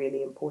actually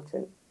really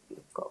important.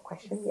 You've got a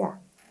question? Yeah.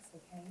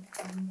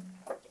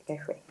 Okay. Go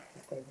for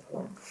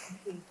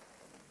it.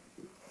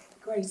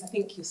 Grace, I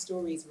think your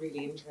story is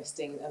really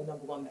interesting.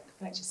 Number one, the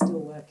fact you're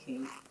still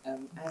working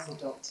as a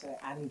doctor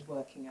and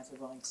working as a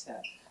writer.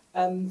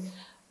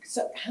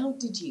 So how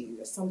did you,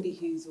 as somebody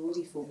who's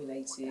already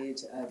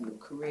formulated your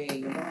career,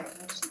 your life,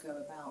 how did you go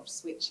about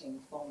switching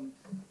from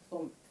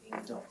being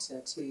a doctor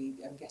to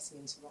getting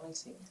into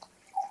writing?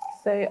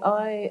 So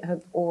I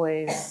had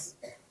always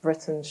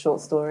written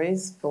short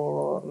stories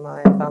for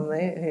my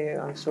family,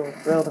 who I'm sure are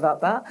thrilled about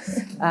that.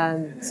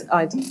 And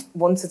I'd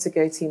wanted to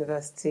go to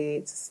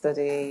university to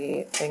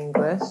study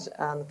English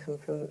and come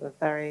from a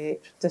very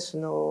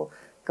traditional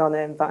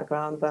Ghanaian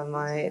background where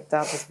my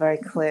dad was very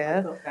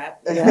clear. Got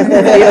that. Yeah,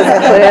 he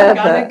was clear.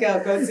 Ghana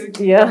girl, go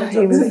to Yeah,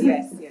 he was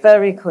yes.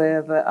 very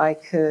clear that I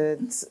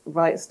could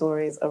write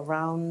stories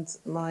around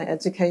my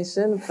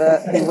education,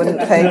 but he wouldn't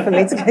pay for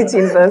me to go to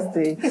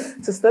university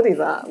to study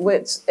that,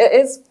 which it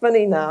is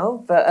funny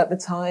now, but at the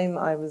time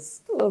I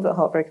was a little bit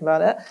heartbroken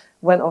about it.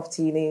 Went off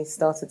to uni,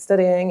 started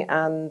studying,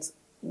 and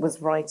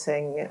was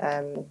writing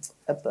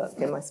a book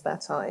in my spare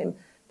time,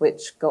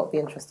 which got the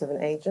interest of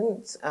an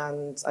agent,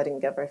 and I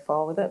didn't get very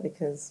far with it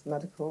because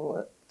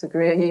medical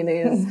degree at uni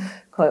is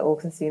quite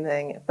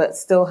all-consuming, but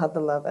still had the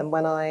love. And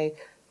when I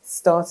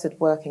started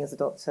working as a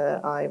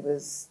doctor, I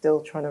was still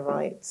trying to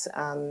write,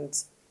 and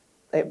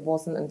it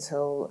wasn't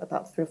until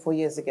about 3 or 4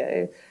 years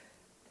ago,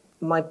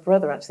 my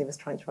brother actually was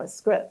trying to write a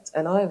script,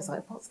 and I was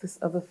like, what's this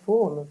other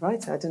form of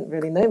writing? I didn't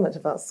really know much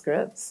about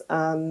scripts,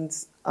 and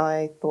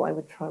I thought I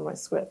would try and write a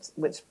script,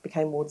 which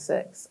became Ward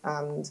 6,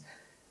 and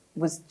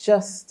was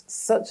just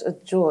such a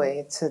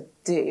joy to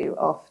do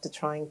after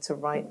trying to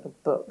write a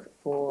book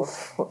for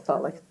what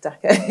felt like a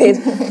decade.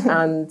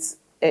 And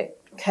it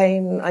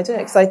came, I don't know,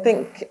 because I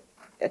think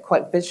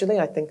quite visually,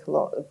 I think a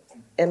lot of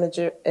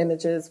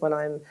images when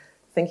I'm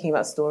thinking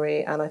about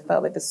story, and I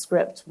felt like the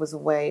script was a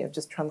way of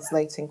just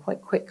translating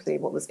quite quickly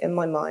what was in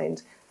my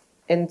mind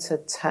into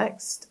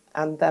text,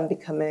 and then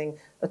becoming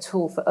a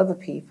tool for other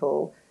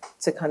people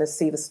to kind of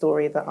see the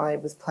story that I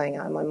was playing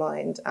out in my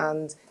mind.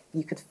 And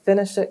you could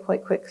finish it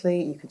quite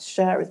quickly, you could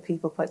share it with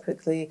people quite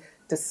quickly,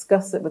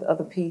 discuss it with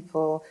other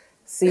people,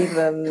 see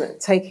them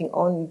taking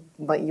on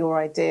like your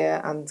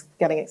idea and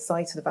getting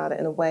excited about it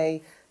in a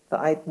way that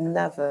I'd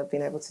never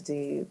been able to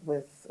do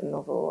with a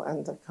novel,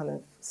 and I've kind of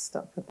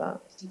stuck with that.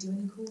 Did you do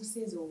any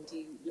courses, or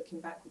looking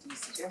back, would you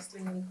suggest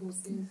doing any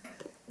courses?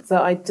 So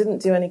I didn't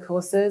do any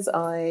courses.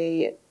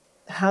 I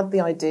had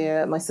the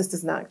idea. My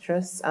sister's an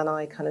actress, and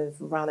I kind of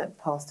ran it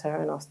past her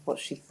and asked what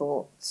she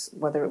thought,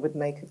 whether it would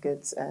make a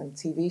good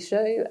TV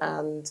show.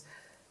 And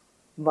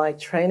my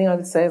training, I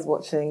would say, is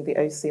watching The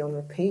OC on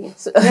repeat,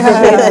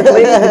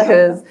 basically,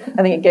 because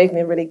I think it gave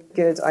me a really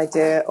good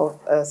idea of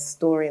a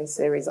story and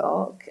series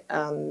arc,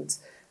 and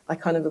I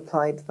kind of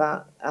applied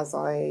that as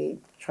I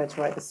tried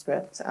to write the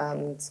script.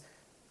 And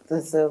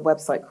there's a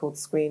website called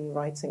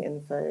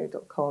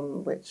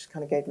screenwritinginfo.com, which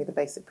kind of gave me the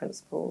basic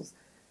principles.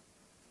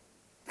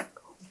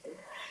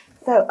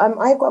 So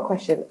I've got a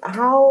question.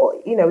 How,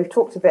 we've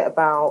talked a bit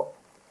about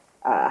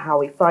how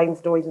we find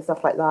stories and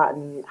stuff like that,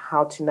 and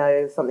how to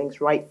know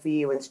something's right for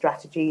you and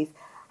strategies.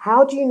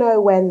 How do you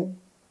know when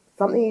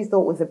something you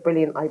thought was a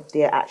brilliant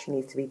idea actually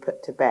needs to be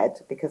put to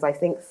bed? Because I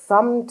think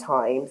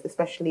sometimes,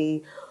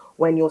 especially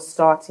when you're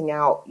starting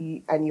out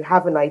and you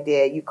have an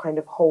idea, you kind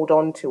of hold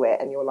on to it,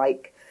 and you're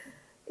like,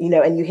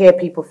 and you hear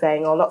people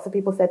saying, oh, lots of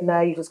people said no,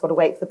 you just got to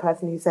wait for the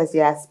person who says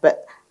yes.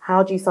 But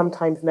how do you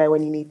sometimes know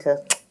when you need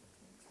to...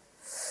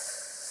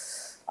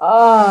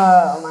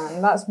 Oh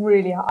man, that's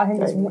really. I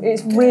think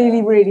it's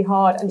really, really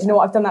hard. And you know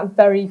what? I've done that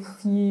very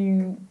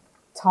few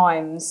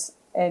times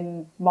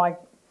in my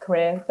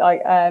career.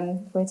 Like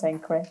we're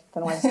saying career.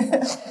 Don't know why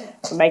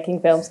I'm making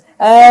films.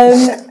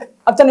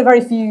 I've done it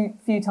very few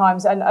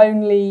times, and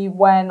only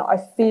when I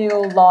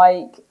feel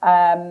like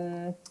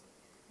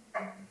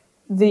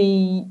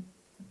the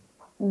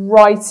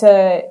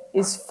writer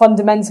is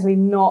fundamentally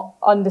not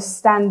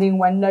understanding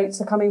where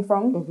notes are coming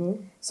from. Mm-hmm.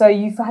 So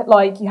you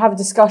have a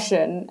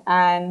discussion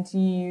and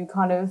you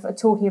kind of are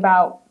talking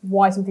about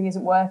why something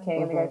isn't working,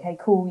 mm-hmm. and they go, okay,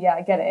 cool, yeah,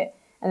 I get it.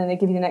 And then they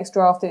give you the next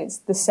draft and it's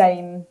the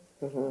same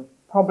mm-hmm.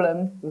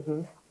 problem.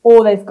 Mm-hmm.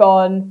 Or they've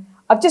gone,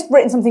 I've just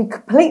written something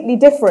completely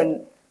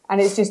different,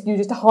 and it's just you're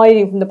just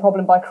hiding from the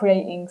problem by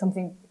creating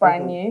something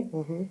brand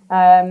mm-hmm. new.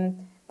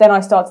 Mm-hmm. Then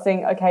I start to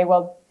think, okay,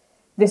 well,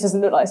 this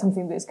doesn't look like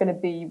something that's going to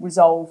be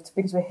resolved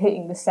because we're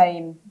hitting the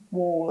same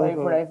wall mm-hmm.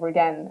 over and over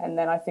again. And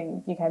then I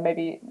think,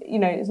 maybe,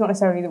 it's not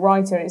necessarily the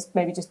writer, it's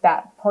maybe just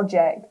that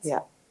project,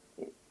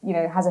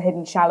 has a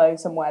hidden shallow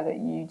somewhere that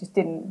you just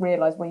didn't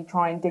realise when you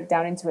try and dig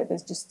down into it,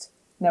 there's just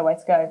nowhere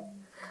to go.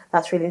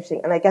 That's really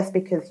interesting. And I guess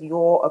because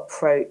your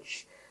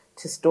approach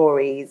to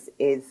stories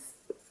is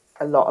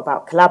a lot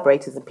about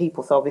collaborators and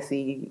people, so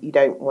obviously you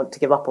don't want to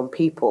give up on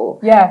people,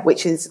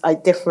 which is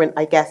different,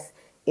 I guess,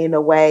 in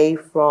a way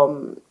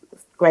from...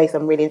 Grace,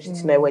 I'm really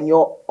interested to know when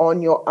you're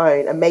on your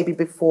own, and maybe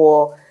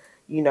before,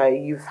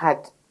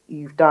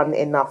 you've done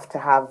enough to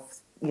have,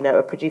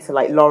 a producer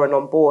like Lauren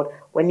on board.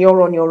 When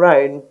you're on your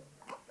own,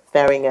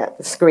 staring at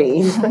the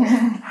screen,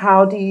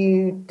 how do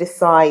you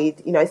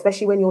decide,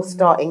 especially when you're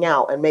starting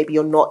out and maybe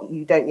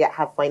you don't yet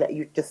have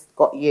you've just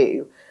got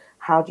you.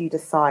 How do you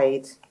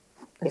decide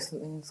if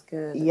something's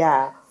good?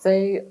 Yeah.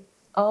 So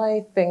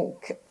I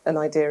think an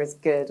idea is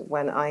good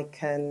when I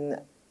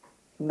can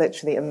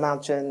literally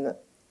imagine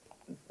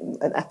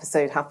an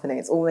episode happening.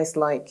 It's almost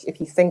like if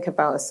you think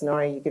about a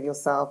scenario you give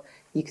yourself,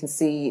 you can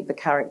see the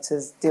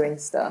characters doing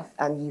stuff,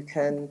 and you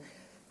can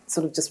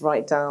sort of just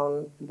write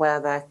down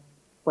where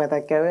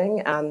they're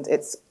going, and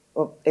it's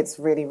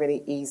really,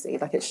 really easy.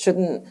 Like it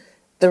shouldn't.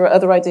 There are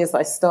other ideas that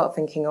I start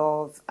thinking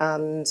of,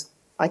 and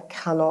I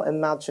cannot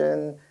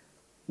imagine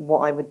what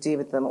I would do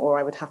with them, or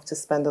I would have to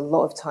spend a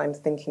lot of time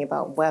thinking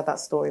about where that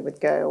story would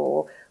go,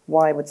 or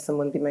why would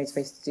someone be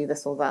motivated to do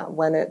this or that.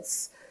 When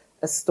it's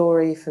a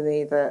story for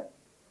me that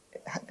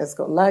has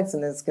got legs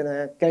and is going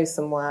to go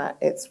somewhere,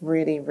 it's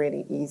really,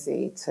 really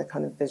easy to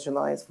kind of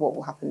visualise what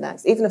will happen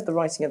next. Even if the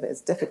writing of it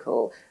is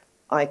difficult,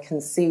 I can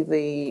see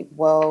the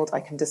world, I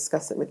can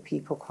discuss it with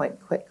people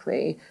quite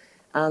quickly.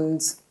 And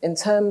in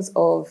terms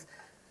of,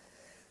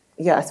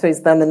 I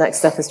suppose then the next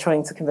step is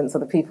trying to convince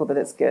other people that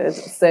it's good.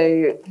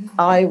 So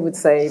I would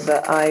say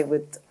that I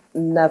would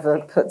never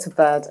put to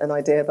bed an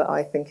idea that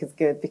I think is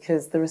good,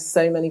 because there are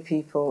so many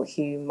people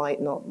who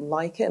might not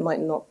like it, might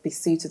not be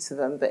suited to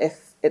them. But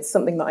if it's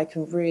something that I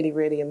can really,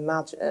 really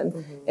imagine,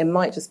 mm-hmm. it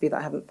might just be that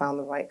I haven't found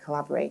the right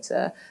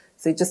collaborator.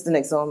 So just an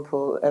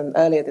example,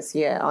 earlier this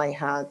year, I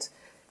had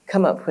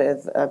come up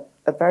with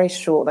a very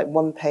short, like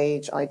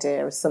one-page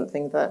idea of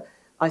something that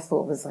I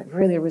thought was like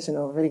really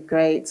original, really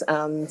great.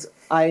 And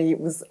I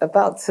was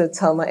about to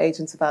tell my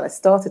agent about it. I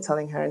started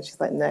telling her, and she's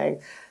like, no,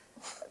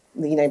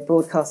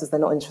 broadcasters, they're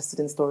not interested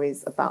in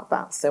stories about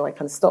that. So I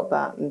kind of stopped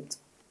that and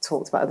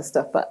talked about other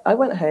stuff. But I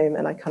went home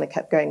and I kind of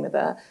kept going with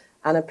it.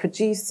 And a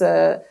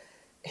producer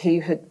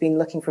who had been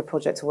looking for a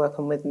project to work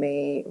on with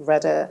me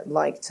read it,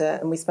 liked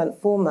it, and we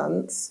spent 4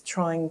 months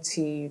trying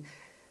to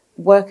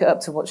work it up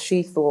to what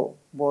she thought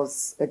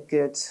was a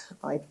good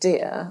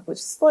idea, which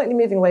is slightly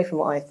moving away from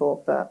what I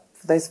thought, but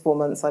for those 4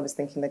 months I was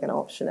thinking they're going to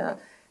option it.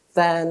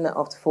 then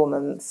after 4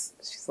 months,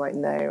 she's like,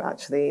 no,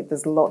 actually,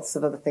 there's lots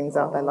of other things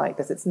out there like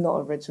this. It's not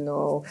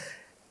original.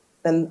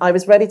 And I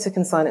was ready to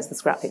consign it to the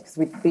scrap heap because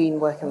we'd been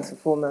working on it for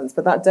 4 months.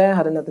 But that day I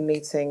had another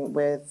meeting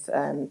with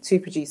 2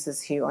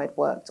 producers who I'd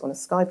worked on a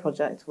Sky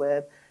project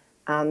with,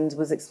 and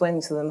was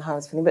explaining to them how I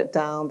was feeling a bit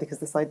down because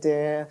this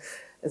idea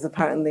is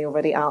apparently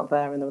already out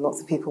there and there are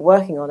lots of people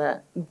working on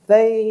it.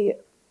 They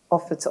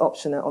offered to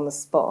option it on the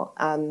spot,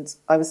 and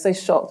I was so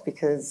shocked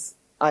because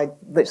I'd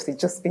literally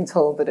just been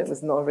told that it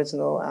was not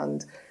original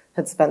and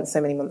had spent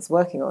so many months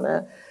working on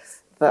it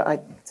that I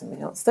didn't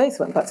really know what to say. So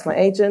I went back to my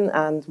agent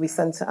and we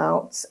sent it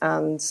out,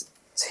 and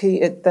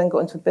it then got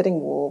into a bidding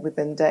war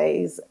within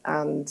days,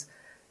 and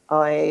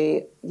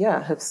I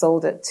have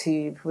sold it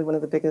to probably one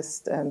of the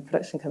biggest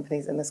production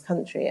companies in this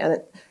country.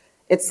 And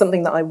it's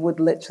something that I would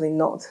literally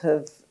not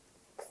have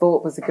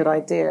thought was a good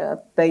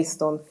idea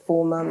based on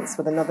 4 months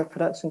with another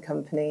production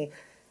company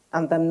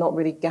and them not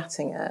really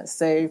getting it.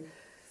 So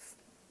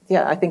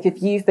yeah, I think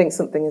if you think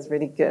something is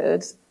really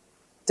good,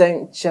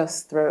 don't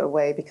just throw it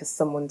away because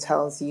someone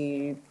tells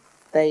you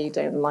they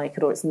don't like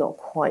it or it's not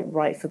quite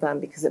right for them,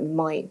 because it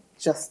might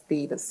just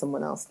be that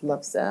someone else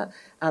loves it.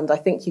 And I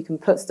think you can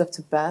put stuff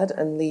to bed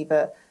and leave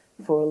it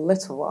for a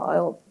little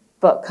while,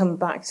 but come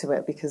back to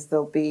it because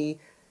there'll be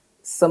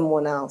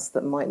someone else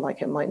that might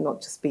like it. It might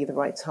not just be the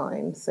right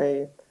time.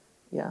 So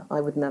yeah, I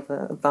would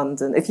never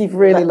abandon. If you've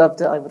really loved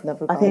it, I would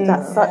never abandon I think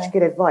that's it. such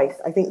good advice.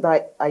 I think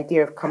that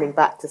idea of coming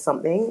back to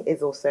something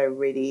is also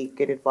really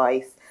good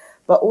advice.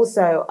 But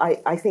also,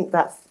 I think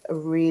that's a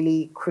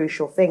really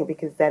crucial thing,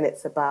 because then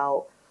it's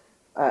about,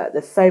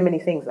 there's so many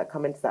things that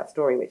come into that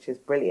story, which is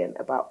brilliant,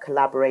 about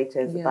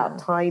collaborators, about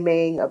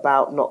timing,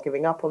 about not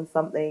giving up on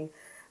something.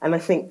 And I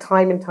think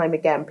time and time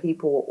again,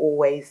 people will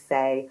always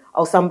say,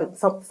 oh,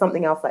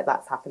 something else like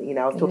that's happening. You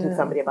know, I was talking to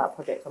somebody about a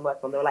project I'm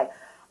working on. They were like,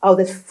 oh,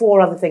 there's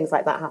 4 other things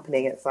like that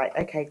happening. It's like,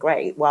 okay,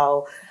 great.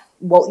 Well,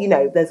 you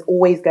know, there's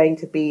always going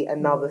to be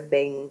another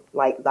thing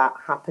like that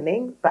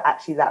happening, but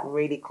actually that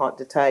really can't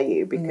deter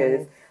you,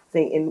 because I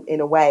think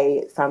in a way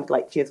it sounds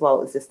like to you as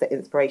well, it's just the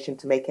inspiration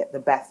to make it the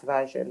best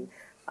version.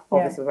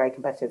 Obviously, we're very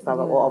competitive, so I'm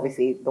like, well,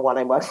 obviously the one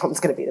I'm working on is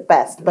going to be the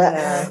best, but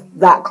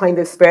that kind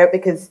of spirit,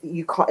 because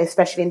you can't,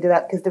 especially in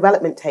because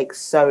development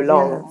takes so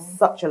long,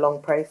 such a long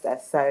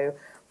process. So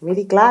I'm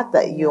really glad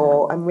that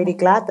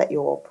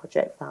your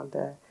project found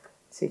a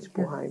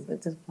suitable home.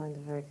 It did find a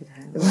very good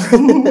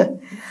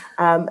home.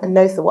 And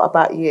Nosa, what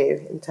about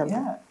you in terms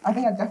of... I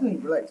think I definitely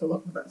relate to a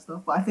lot of that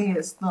stuff, but I think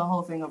it's the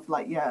whole thing of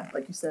like you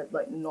said,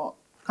 like not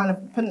kind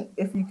of putting,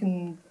 if you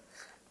can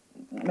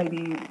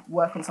maybe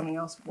work on something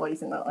else while you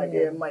think that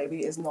idea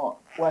maybe is not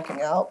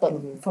working out.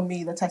 But for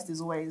me, the test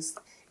is always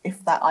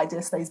if that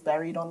idea stays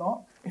buried or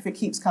not. If it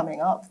keeps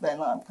coming up,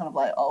 then I'm kind of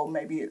like, oh,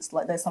 maybe it's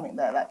like there's something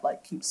there that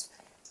like keeps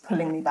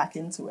pulling me back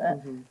into it.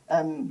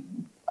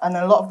 And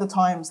a lot of the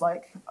times,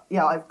 like,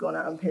 I've gone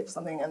out and pitched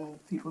something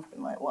and people have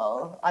been like,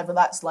 well, either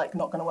that's like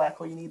not going to work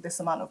or you need this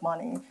amount of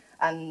money.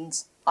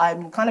 And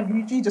I'm kind of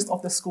usually just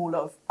off the school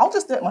of, I'll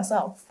just do it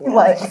myself.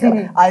 Like,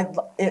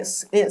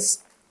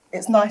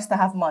 it's nice to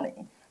have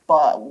money,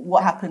 but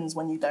what happens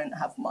when you don't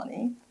have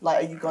money?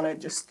 Like, are you going to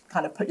just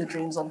kind of put your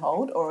dreams on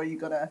hold, or are you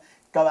going to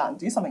go out and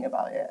do something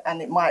about it?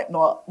 And it might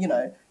not,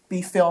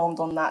 be filmed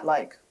on that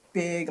like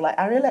big like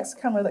Arri Alexa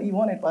camera that you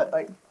wanted, but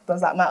like, does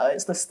that matter?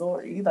 It's the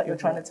story that you're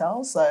trying to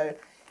tell. So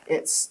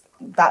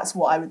that's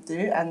what I would do.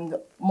 And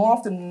more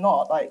often than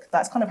not, like,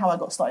 that's kind of how I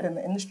got started in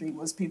the industry,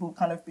 was people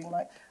kind of being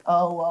like,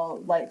 oh,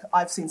 well, like,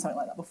 I've seen something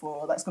like that before,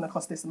 or that's going to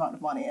cost this amount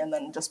of money. And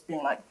then just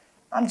being like,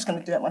 I'm just going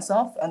to do it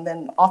myself. And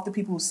then after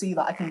people see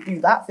that I can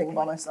do that thing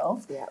by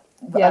myself, a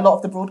lot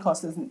of the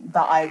broadcasters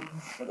that I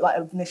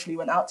initially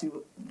went out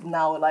to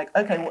now are like,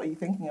 okay, what are you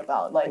thinking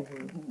about? Like,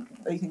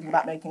 are you thinking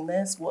about making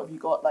this? What have you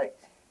got? Like,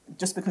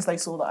 just because they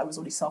saw that I was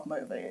already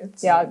self-motivated.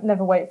 Yeah, I'd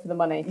never wait for the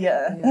money.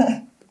 Yeah.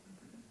 That's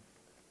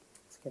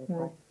good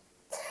advice.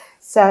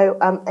 So,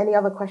 any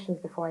other questions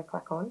before I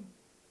crack on?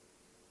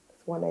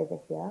 There's one over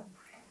here.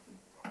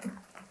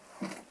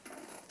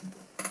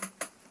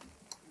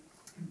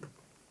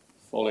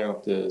 Following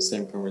up the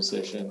same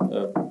conversation,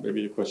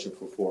 maybe a question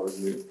for 4 of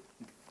you.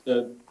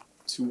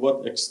 To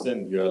what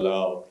extent do you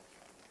allow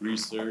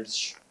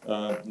research,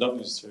 not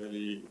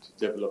necessarily to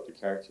develop the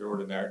character or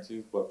the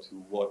narrative, but to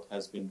what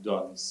has been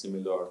done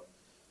similar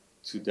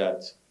to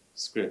that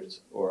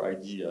script or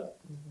idea?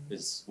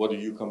 Is what are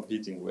you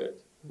competing with?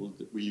 Will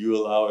you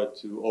allow it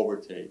to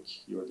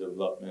overtake your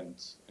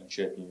development and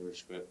shaping your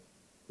script?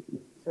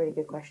 It's a really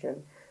good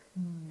question.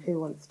 Who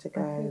wants to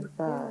go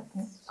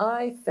first?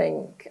 I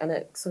think, and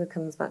it sort of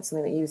comes back to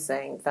something that you were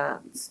saying,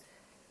 that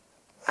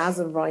as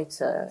a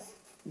writer,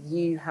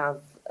 you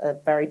have a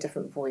very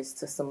different voice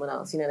to someone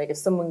else. Like if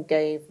someone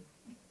gave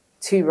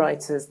 2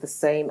 writers the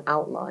same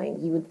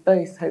outline, you would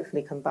both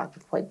hopefully come back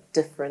with quite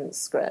different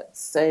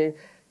scripts. So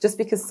just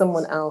because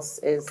someone else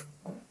is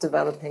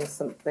developing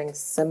something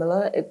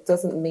similar, it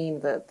doesn't mean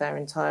that their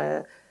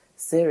entire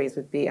series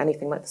would be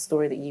anything like the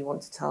story that you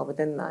want to tell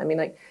within that. I mean,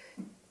 like,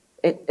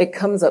 it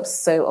comes up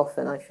so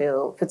often, I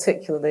feel,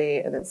 particularly,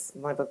 and it's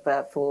my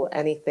bugbear, for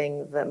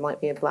anything that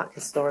might be a Black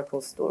historical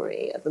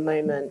story. At the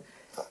moment,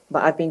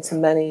 but I've been to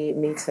many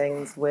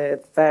meetings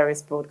with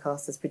various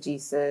broadcasters,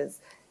 producers,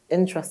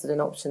 interested in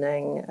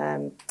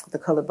optioning The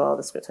Colour Bar,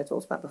 the script I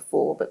talked about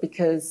before, but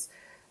because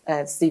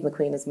Steve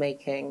McQueen is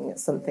making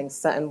something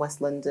set in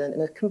West London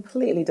in a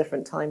completely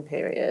different time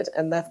period,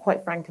 and they're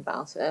quite frank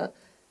about it,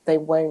 they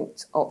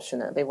won't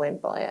option it, they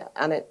won't buy it.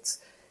 And it,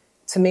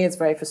 to me, it's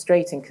very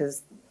frustrating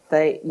because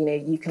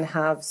you can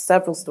have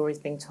several stories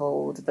being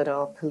told that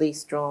are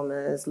police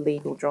dramas,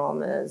 legal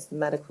dramas,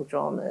 medical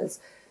dramas,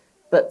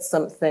 but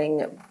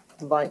something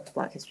like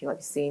Black history might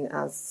be seen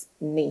as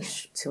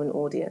niche to an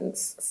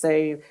audience.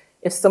 So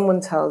if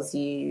someone tells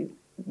you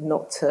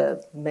not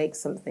to make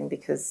something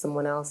because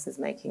someone else is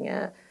making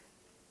it,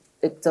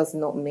 it does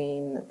not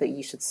mean that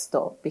you should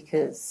stop,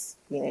 because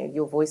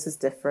your voice is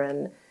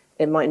different.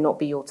 It might not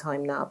be your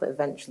time now, but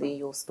eventually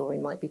your story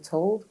might be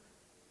told.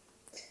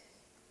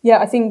 Yeah,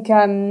 I think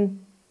a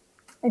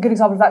good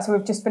example of that, so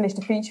we've just finished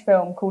a feature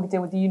film called A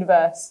Deal with the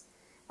Universe,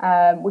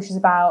 which is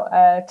about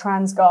a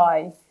trans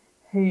guy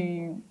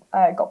who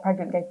got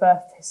pregnant and gave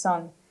birth to his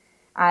son.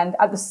 And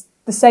at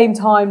the same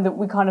time that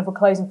we kind of were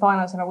closing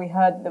finance, we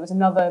heard that there was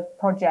another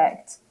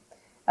project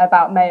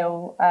about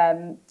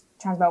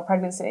trans male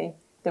pregnancy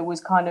that was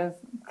kind of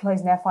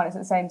closing their finance at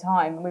the same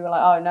time. And we were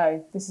like, oh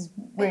no, this is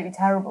really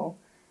terrible.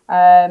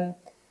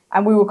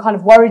 And we were kind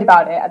of worried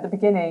about it at the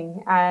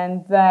beginning,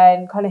 and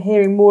then kind of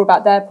hearing more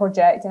about their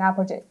project and our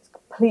project,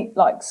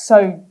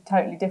 so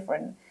totally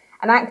different.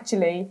 And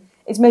actually,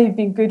 it's maybe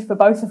been good for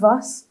both of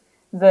us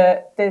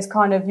that there's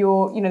kind of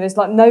there's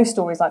like no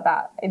stories like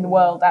that in the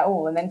world at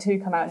all, and then two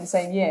come out in the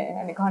same year,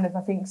 and it kind of,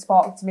 I think,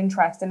 sparked some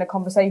interest in a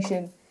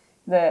conversation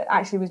that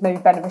actually was maybe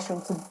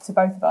beneficial to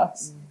both of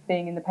us,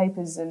 being in the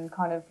papers and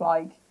kind of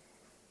like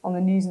on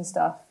the news and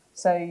stuff.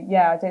 So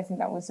yeah, I don't think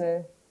that was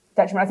a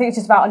detriment. I think it's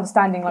just about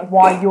understanding like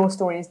why your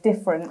story is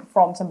different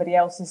from somebody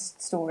else's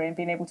story and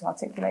being able to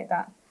articulate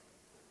that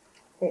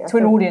to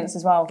an audience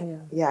as well.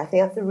 Yeah, I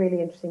think that's a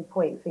really interesting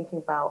point, thinking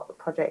about a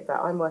project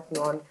that I'm working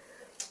on.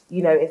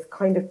 It's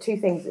kind of two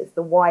things. It's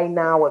the why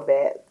now a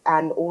bit,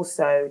 and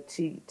also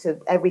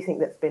to everything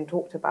that's been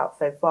talked about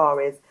so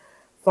far is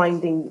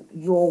finding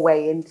your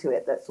way into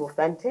it that's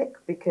authentic,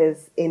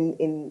 because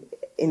in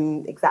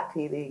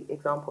exactly the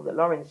example that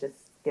Lauren's just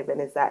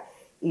given, is that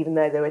even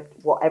though they were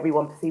what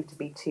everyone perceived to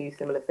be two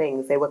similar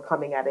things, they were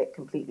coming at it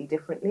completely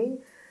differently.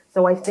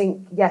 So I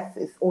think, yes,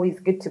 it's always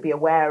good to be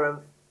aware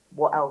of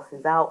what else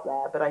is out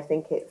there, but I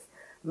think it's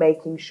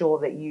making sure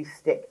that you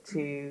stick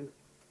to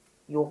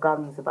your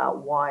guns about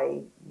why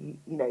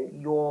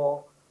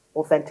your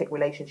authentic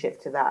relationship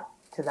to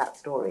that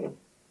story.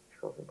 Which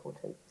feels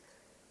important.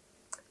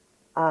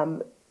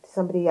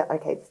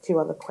 There's two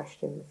other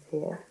questions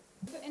here.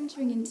 You're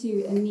entering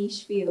into a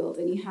niche field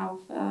and you have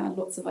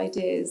lots of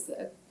ideas that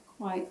are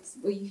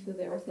where you feel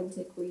they're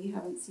authentic, or you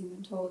haven't seen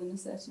them told in a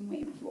certain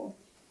way before,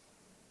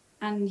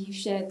 and you've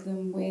shared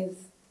them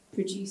with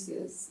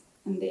producers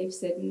and they've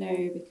said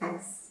no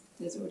because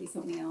there's already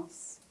something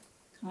else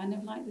kind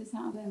of like this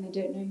out there and they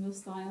don't know your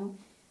style.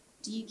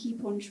 Do you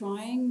keep on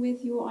trying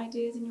with your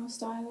ideas and your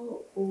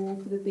style, or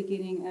for the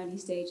beginning, early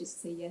stages,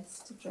 say yes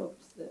to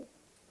jobs that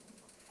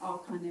are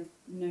kind of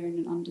known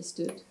and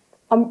understood?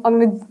 I'm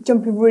going to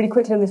jump in really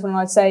quickly on this one, and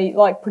I'd say,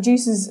 like,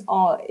 producers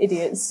are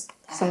idiots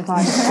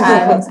sometimes,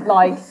 and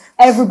like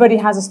everybody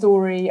has a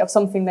story of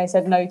something they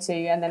said no to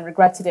and then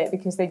regretted it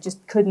because they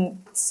just couldn't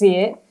see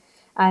it.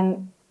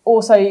 And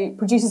also,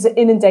 producers are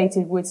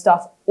inundated with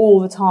stuff all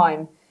the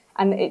time,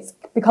 and it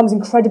becomes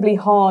incredibly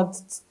hard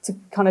to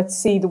kind of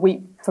see the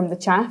wheat from the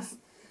chaff.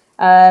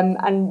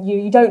 And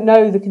you don't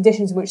know the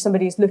conditions in which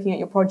somebody is looking at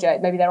your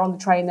project. Maybe they're on the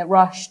train, they're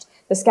rushed,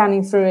 they're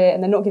scanning through it,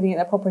 and they're not giving it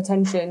their proper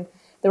attention.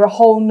 There are a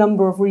whole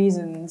number of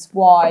reasons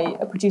why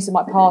a producer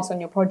might pass on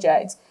your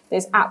project.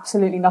 There's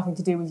absolutely nothing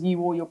to do with you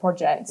or your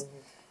project.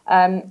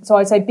 So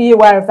I'd say be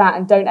aware of that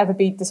and don't ever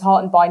be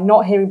disheartened by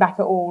not hearing back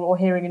at all or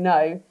hearing a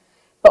no.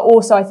 But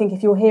also, I think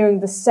if you're hearing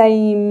the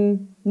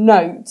same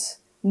note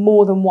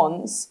more than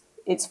once,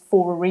 it's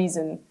for a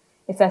reason.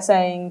 If they're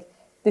saying,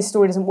 this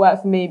story doesn't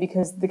work for me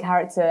because the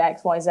character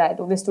X, Y, Z,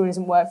 or this story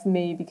doesn't work for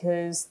me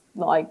because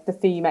like the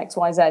theme X,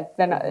 Y, Z,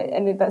 then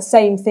and that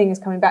same thing is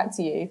coming back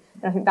to you.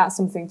 And I think that's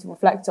something to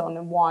reflect on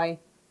and why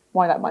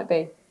that might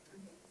be.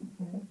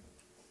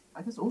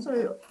 I guess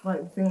also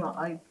like the thing that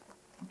I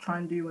try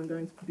and do when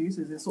going to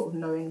producers is sort of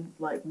knowing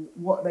like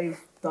what they've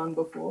done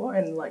before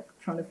and like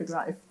trying to figure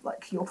out if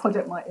like your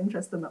project might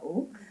interest them at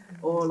all,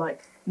 or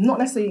like not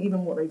necessarily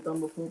even what they've done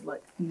before, but,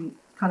 like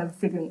kind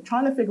of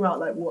trying to figure out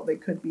like what they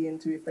could be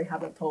into if they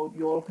haven't told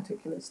your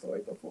particular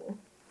story before.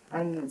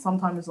 And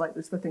sometimes like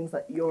it's the things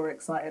that you're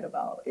excited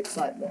about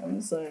excite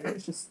them, so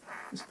it's just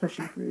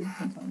pushing through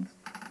sometimes.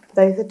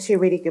 Those are two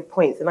really good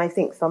points, and I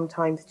think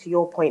sometimes to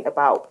your point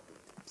about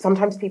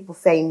sometimes people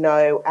say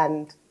no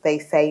and they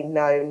say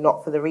no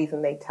not for the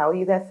reason they tell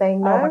you they're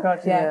saying no. Oh my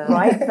God, yeah.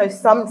 Right?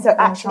 So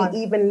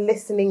actually even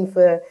listening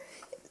for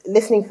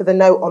the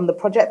note on the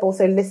project, but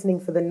also listening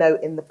for the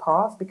note in the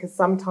past, because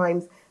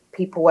sometimes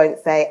people won't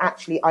say,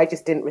 actually, I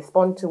just didn't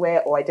respond to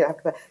it, or I didn't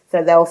have to.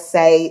 So they'll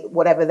say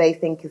whatever they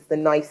think is the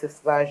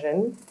nicest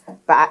version,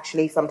 but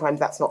actually sometimes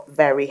that's not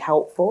very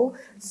helpful.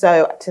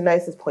 So to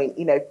Nosa's point,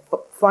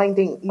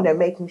 finding,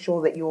 making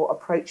sure that you're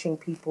approaching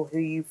people who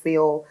you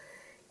feel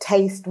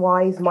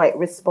taste-wise might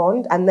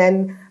respond, and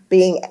then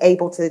being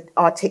able to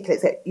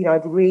articulate that,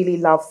 I'd really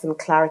love some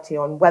clarity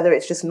on whether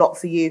it's just not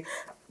for you,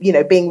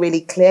 being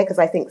really clear, because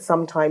I think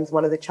sometimes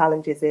one of the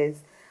challenges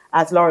is,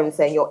 as Lauren was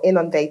saying, you're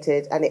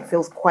inundated and it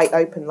feels quite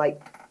open,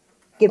 like,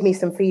 give me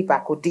some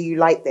feedback, or do you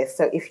like this?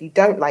 So if you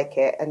don't like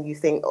it and you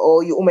think,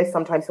 or you almost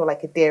sometimes feel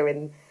like a deer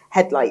in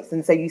headlights,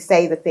 and so you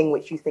say the thing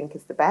which you think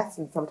is the best,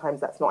 and sometimes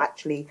that's not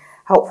actually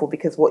helpful,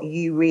 because what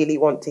you really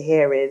want to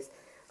hear is,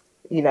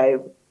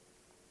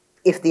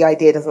 if the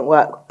idea doesn't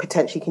work,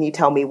 potentially can you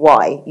tell me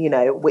why,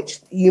 which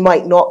you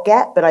might not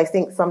get. But I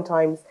think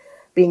sometimes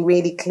being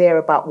really clear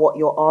about what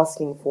you're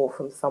asking for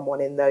from someone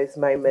in those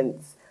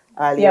moments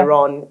earlier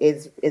on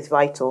is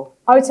vital.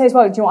 I would say as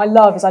well, do you know what I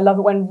love is I love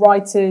it when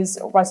writers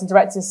or writing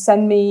directors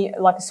send me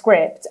like a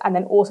script and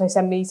then also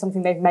send me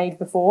something they've made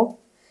before.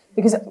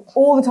 Because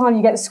all the time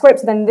you get the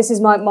script, and then this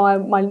is my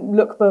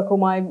lookbook or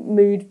my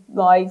mood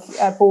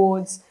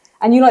boards,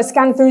 and you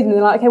scan through them and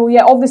they're like, okay, well,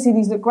 yeah, obviously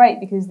these look great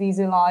because these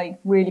are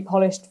really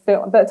polished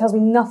film, but it tells me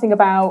nothing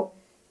about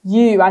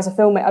you as a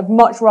filmmaker. I'd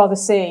much rather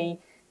see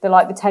the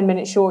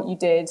 10-minute short you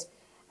did,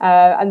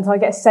 and I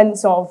get a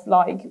sense of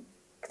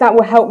that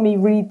will help me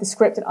read the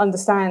script and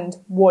understand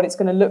what it's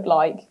going to look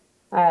like.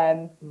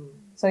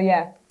 So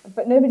yeah,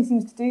 but nobody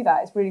seems to do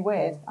that. It's really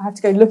weird. I have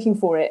to go looking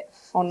for it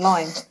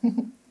online.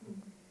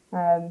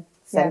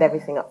 Send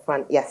everything up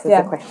front. Yes,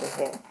 there's a question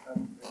here.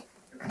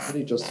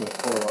 Really just to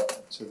follow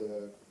up to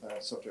the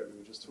subject we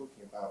were just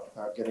talking about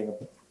getting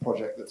a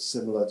project that's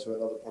similar to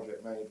another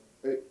project made.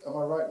 Am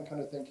I right in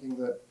kind of thinking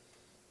that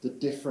the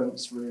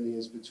difference really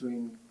is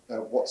between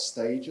what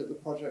stage of the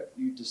project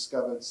you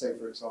discovered, say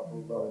for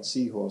example, Lauren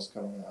Seahorse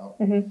coming out?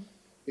 Mm-hmm.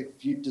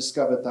 If you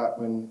discovered that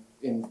when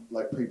in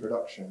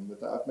pre-production,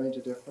 would that have made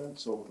a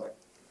difference, or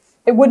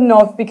It wouldn't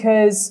have,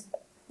 because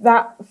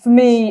that, for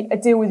me, A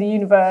Deal with the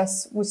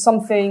Universe was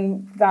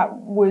something that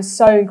was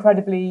so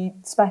incredibly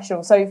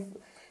special. So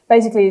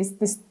basically, it's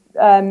this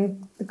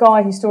the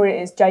guy whose story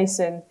it is,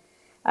 Jason.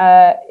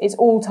 It's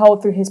all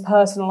told through his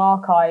personal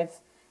archive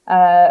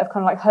of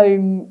kind of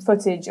home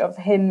footage of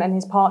him and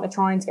his partner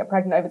trying to get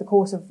pregnant over the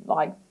course of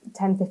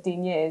 10,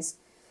 15 years.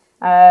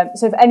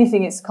 So if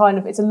anything, it's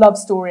a love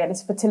story and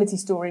it's a fertility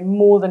story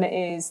more than it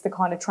is the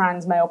kind of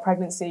trans male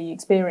pregnancy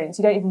experience.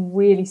 You don't even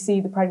really see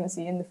the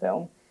pregnancy in the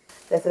film.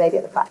 There's a lady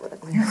at the back with a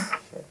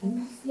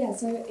question.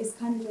 So it's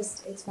kind of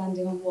just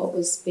expanding on what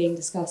was being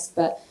discussed,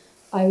 but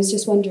I was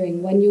just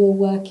wondering, when you're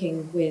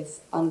working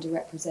with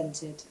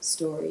underrepresented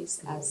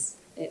stories, as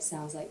it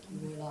sounds like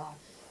you all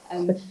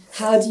are,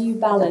 how do you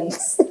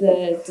balance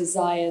the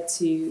desire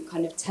to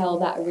kind of tell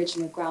that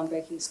original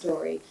groundbreaking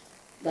story,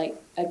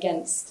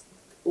 against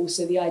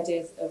also the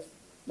idea of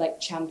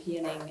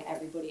championing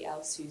everybody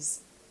else who's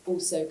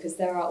also, because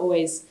there are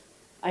always,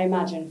 I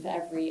imagine for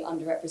every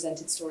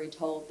underrepresented story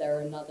told, there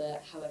are another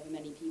however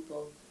many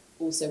people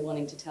also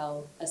wanting to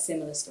tell a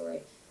similar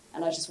story.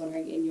 And I was just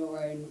wondering, in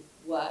your own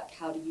work,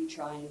 how do you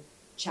try and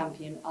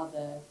champion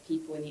other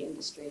people in the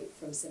industry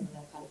from similar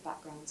kind of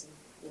backgrounds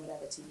or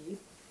whatever to you?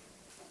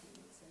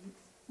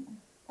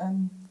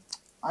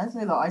 I'd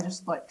say that I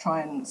just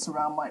try and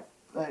surround my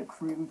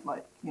crew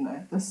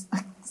with this.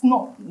 It's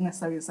not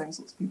necessarily the same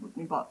sorts of people as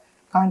me, but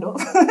kind of,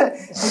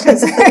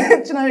 because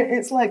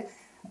it's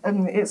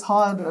it's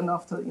hard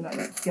enough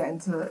to get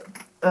into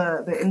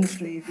the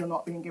industry if you're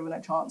not being given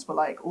a chance. But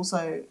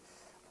also,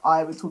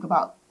 I would talk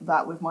about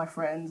that with my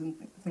friends and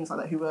things like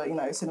that who were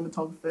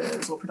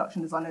cinematographers or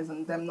production designers,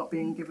 and them not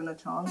being given a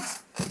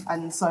chance.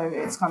 And so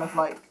it's kind of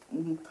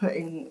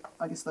putting,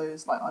 I guess,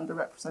 those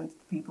underrepresented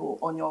people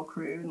on your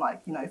crew. And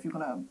if you're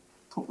gonna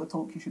talk the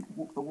talk, you should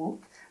walk the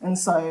walk. And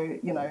so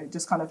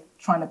just kind of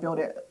trying to build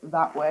it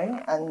that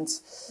way. And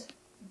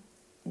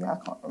yeah,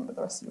 I can't remember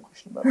the rest of your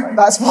question, but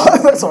that's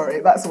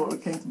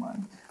what came to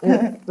mind.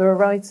 For a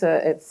writer,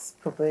 it's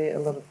probably a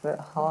little bit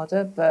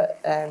harder, but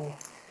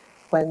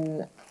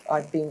when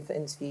I've been for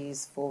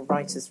interviews for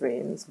writers'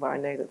 rooms, where I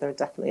know that there are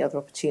definitely other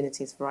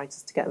opportunities for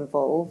writers to get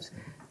involved,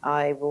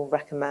 I will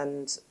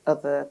recommend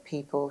other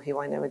people who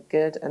I know are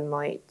good and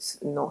might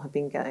not have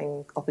been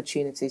getting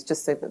opportunities,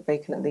 just so that they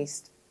can at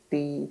least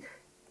be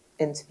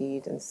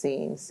interviewed and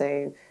seen.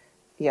 So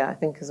yeah, I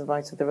think as a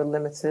writer there are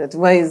limited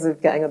ways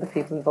of getting other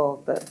people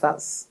involved,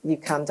 but you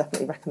can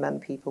definitely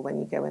recommend people when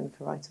you go in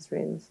for writers'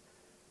 rooms.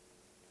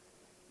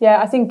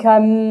 Yeah, I think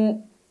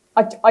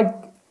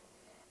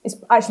it's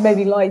actually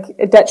maybe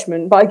a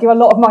detriment, but I give a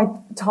lot of my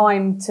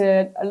time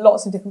to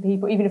lots of different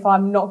people, even if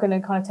I'm not going to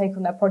kind of take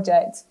on their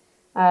project.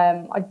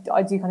 I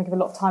do kind of give a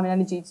lot of time and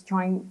energy to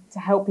trying to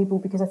help people,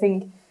 because I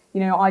think,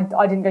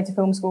 I didn't go to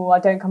film school, I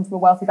don't come from a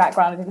wealthy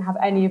background, I didn't have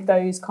any of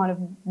those kind of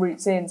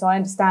roots in, so I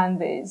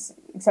understand that it's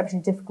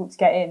exceptionally difficult to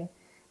get in.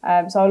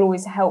 So I'll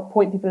always help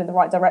point people in the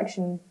right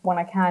direction when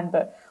I can,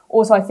 but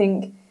also I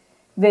think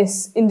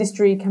this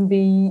industry can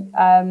be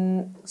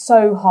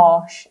so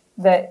harsh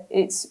that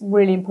it's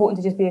really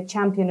important to just be a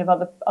champion of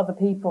other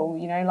people,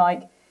 you know,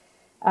 like,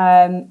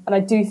 and I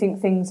do think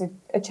things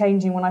are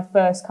changing. When I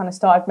first kind of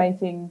started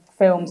making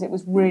films, it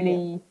was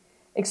really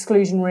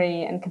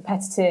exclusionary and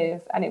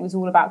competitive, and it was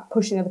all about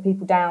pushing other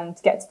people down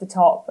to get to the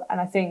top. And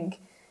I think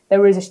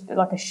there is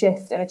a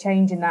shift and a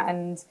change in that,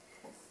 and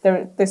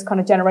this kind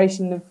of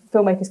generation of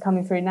filmmakers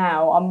coming through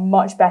now are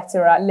much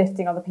better at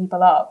lifting other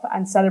people up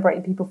and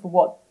celebrating people for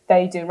what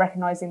they do, and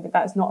recognising that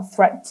that's not a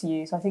threat to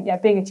you. So I think,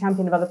 being a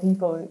champion of other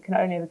people can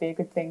only ever be a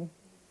good thing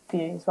for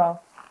you as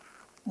well.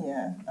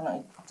 Yeah, and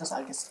I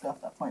guess to go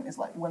off that point is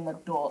like when the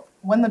door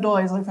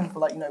is open for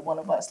like, you know, one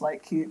of us,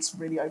 like it's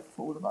really open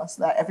for all of us.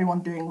 That everyone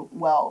doing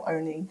well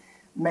only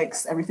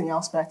makes everything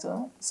else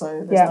better.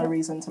 So there's no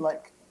reason to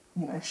like,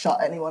 you know, shut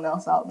anyone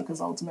else out, because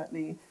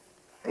ultimately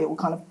it will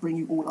kind of bring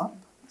you all up.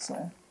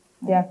 So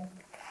yeah.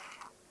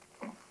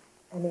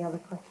 Any other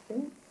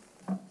questions?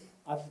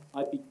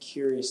 I'd be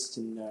curious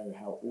to know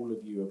how all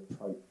of you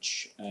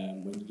approach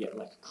when you get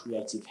like a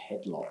creative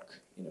headlock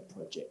in a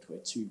project where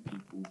two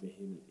people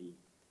vehemently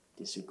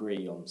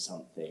disagree on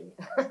something,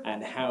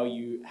 and how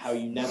you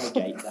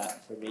navigate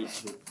that from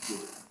each of your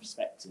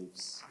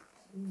perspectives.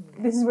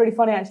 This is really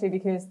funny actually,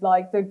 because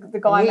like the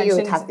guy I mentioned, you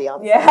would have the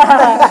answer.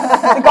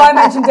 Yeah, the guy I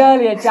mentioned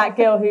earlier, Jack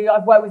Gill, who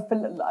I've worked with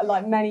for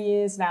like many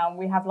years now, and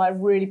we have like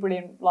really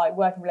brilliant like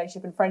working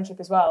relationship and friendship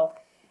as well.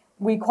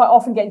 We quite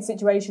often get in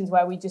situations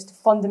where we just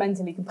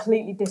fundamentally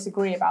completely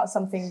disagree about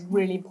something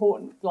really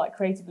important, like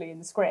creatively in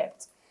the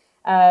script,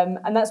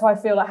 and that's why I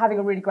feel like having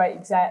a really great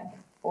exec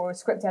or a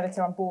script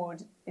editor on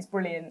board is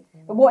brilliant.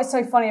 But what is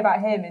so funny about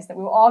him is that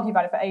we'll argue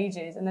about it for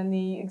ages, and then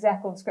the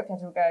exec or the script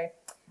editor will go,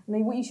 I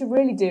mean, what you should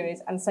really do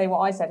is, and say what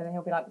I said, and then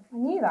he'll be like, I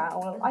knew that,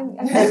 or I knew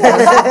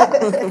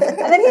that.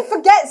 And then he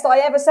forgets that I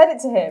ever said it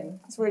to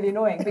him. It's really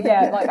annoying. But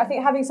yeah, like I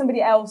think having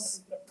somebody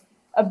else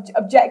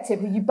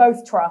objective who you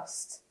both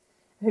trust,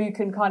 who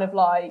can kind of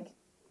like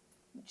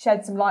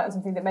shed some light on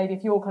something that maybe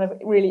if you're kind of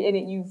really in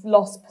it, you've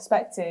lost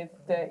perspective,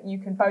 that you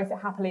can both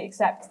happily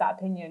accept that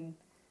opinion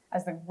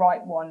as the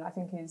right one, I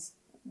think is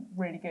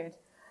really good.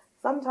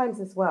 Sometimes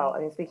as well, I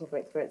mean, speaking from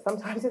experience,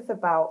 sometimes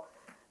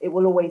it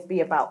will always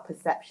be about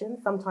perception.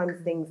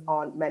 Sometimes things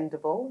aren't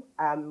mendable,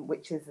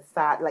 which is a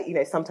sad, like, you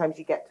know, sometimes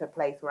you get to a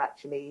place where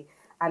actually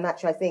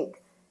I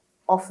think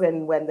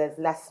often when there's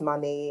less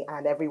money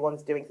and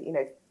everyone's doing, you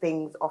know,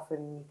 things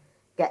often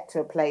get to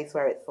a place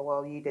where it's,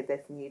 well, you did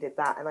this and you did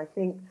that. And I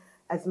think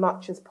as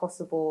much as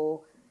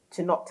possible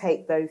to not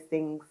take those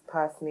things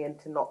personally and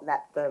to not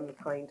let them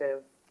kind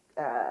of,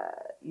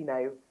 you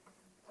know,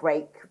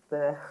 break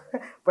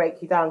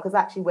you down, because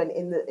actually when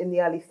in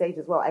the early stage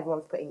as well,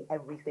 everyone's putting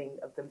everything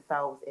of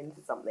themselves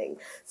into something,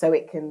 so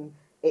it can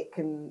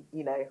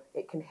you know,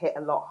 it can hit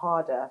a lot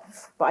harder.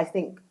 But I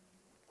think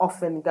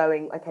often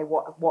going, okay,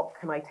 what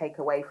can I take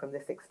away from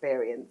this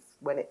experience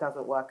when it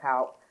doesn't work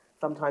out,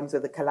 sometimes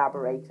with a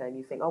collaborator, and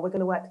you think, oh, we're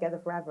going to work together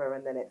forever,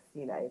 and then it's,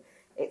 you know,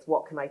 it's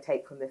what can I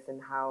take from this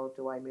and how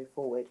do I move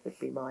forward would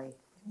be my...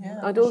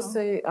 Yeah, I'd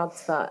also add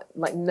to that,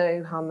 like,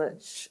 know how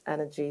much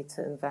energy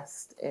to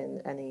invest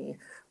in any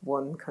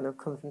one kind of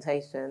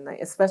confrontation, like,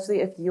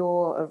 especially if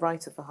you're a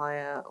writer for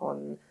hire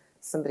on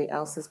somebody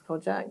else's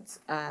project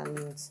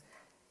and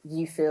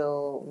you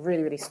feel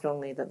really, really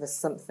strongly that there's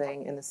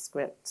something in the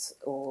script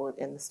or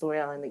in the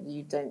storyline that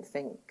you don't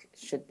think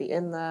should be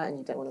in there and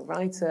you don't want to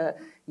write it,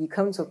 you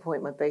come to a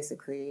point where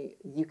basically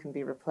you can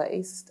be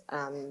replaced,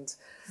 and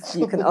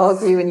you can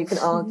argue and you can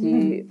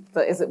argue,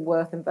 but is it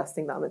worth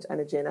investing that much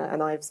energy in it?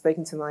 And I've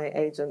spoken to my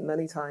agent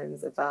many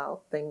times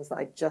about things that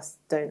I just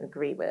don't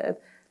agree with,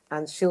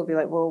 and she'll be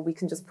like, well, we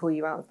can just pull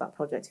you out of that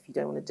project if you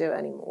don't want to do it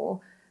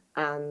anymore.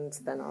 And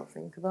then I'll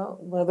think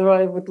about whether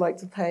I would like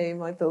to pay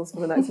my bills for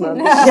the next month.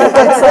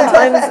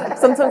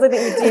 Sometimes I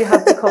think you do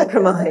have to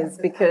compromise,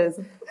 because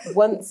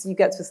once you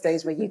get to a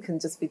stage where you can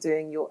just be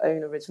doing your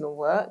own original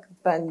work,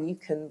 then you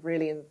can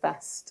really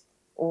invest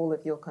all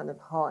of your kind of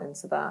heart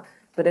into that.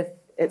 But if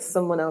it's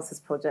someone else's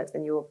project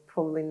and you're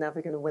probably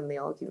never going to win the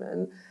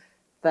argument,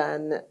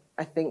 then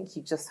I think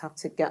you just have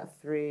to get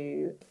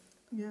through.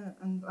 Yeah,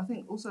 and I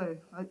think also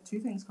two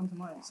things come to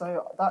mind.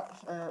 So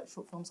that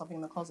short film, Something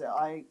in the Closet,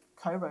 I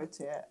co-wrote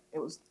it. It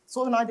was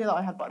sort of an idea that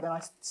I had, but then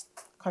I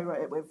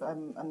co-wrote it with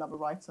another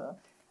writer.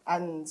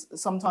 And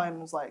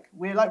sometimes, like,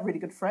 we're like really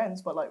good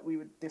friends, but like we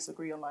would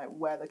disagree on like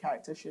where the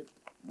character should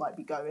like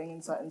be going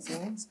in certain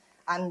scenes.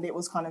 And it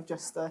was kind of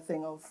just a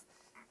thing of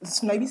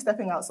maybe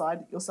stepping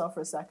outside yourself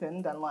for a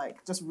second and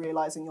like just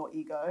realizing your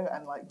ego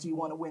and like, do you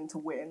want to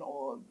win,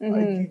 or are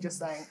you just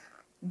saying,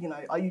 you know,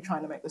 are you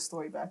trying to make the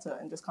story better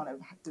and just kind of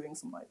doing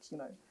some, like, you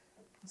know,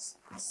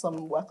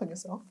 some work on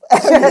yourself?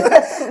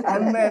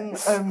 And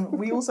then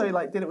we also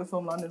like did it with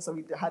Film London, so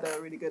we had a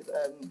really good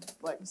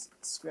like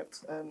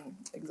script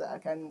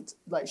exec, and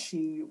like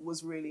she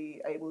was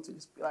really able to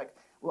just be like,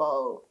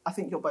 well, I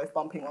think you're both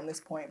bumping on this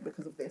point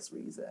because of this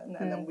reason,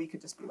 and then we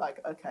could just be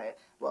like, okay,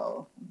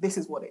 well, this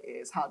is what it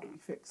is, how do we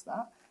fix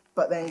that?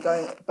 But then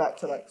going back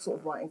to like sort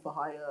of writing for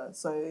hire,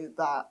 so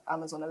that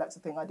Amazon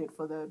Alexa thing I did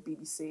for the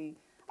BBC,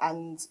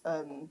 And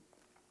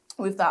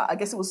with that, I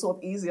guess it was sort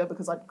of easier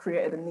because I'd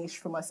created a niche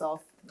for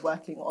myself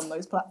working on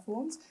those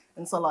platforms.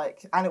 And so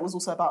like, and it was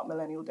also about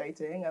millennial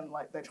dating, and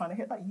like they're trying to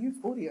hit that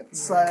youth audience.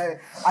 So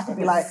I could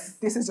be like,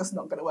 this is just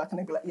not going to work. And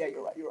they'd be like, yeah,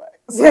 you're right.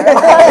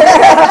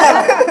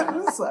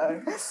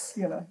 So,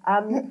 you know.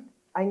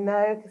 I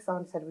know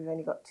Cassandra said we've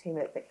only got 2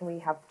 minutes, but can we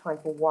have time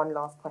for one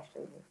last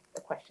question?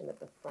 A question at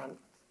the front.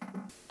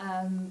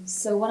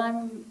 So when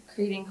I'm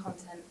creating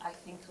content, I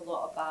think a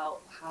lot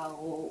about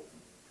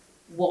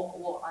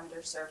what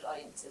underserved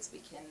audiences we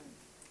can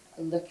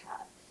look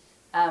at.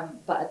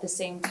 But at the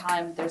same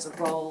time, there's a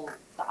role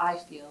that I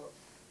feel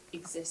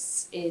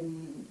exists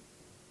in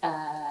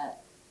the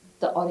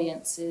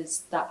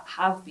audiences that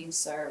have been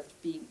served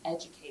being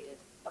educated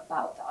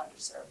about the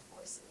underserved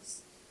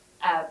voices.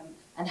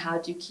 And how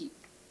do you keep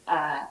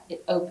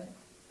it open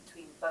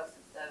between both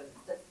of those?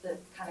 The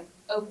kind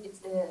of it's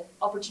the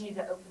opportunity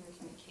to open the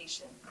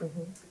communication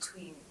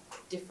between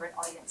different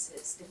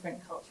audiences,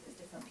 different cultures,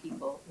 different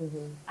people,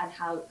 and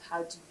how do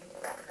you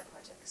do that in the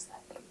projects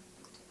that you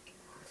take?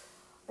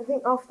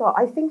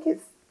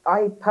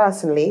 I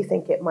personally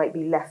think it might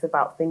be less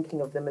about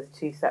thinking of them as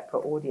 2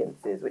 separate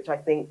audiences, which I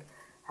think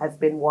has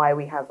been why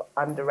we have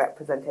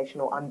underrepresentation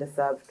or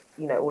underserved,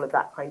 you know, all of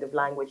that kind of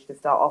language to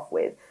start off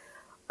with.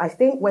 I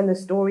think when the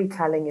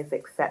storytelling is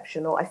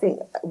exceptional, I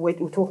think we're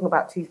talking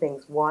about 2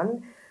 things.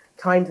 One,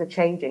 times are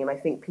changing, and I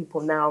think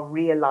people now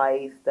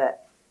realise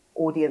that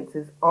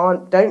audiences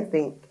don't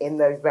think in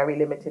those very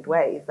limited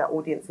ways, that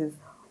audiences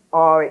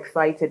are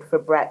excited for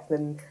breadth,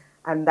 and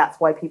that's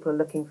why people are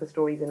looking for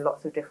stories in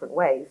lots of different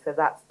ways. So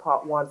that's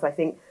part one. So I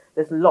think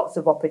there's lots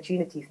of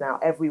opportunities now.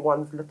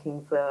 Everyone's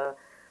looking for,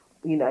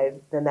 you know,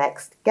 the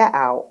next Get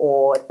Out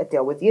or A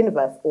Deal with the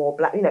Universe or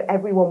Black, you know,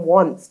 everyone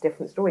wants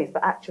different stories,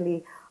 but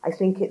actually I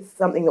think it's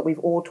something that we've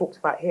all talked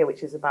about here,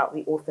 which is about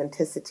the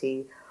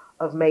authenticity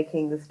of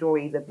making the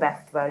story the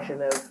best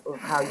version of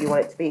how you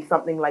want it to be.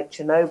 Something like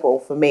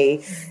Chernobyl, for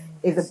me,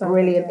 is a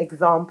brilliant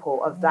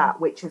example of that,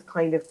 which is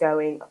kind of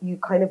going, you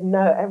kind of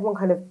know, everyone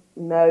kind of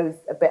knows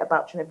a bit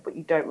about Chernobyl, but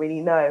you don't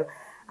really know.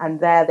 And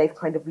there they've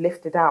kind of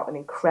lifted out an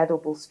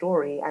incredible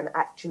story. And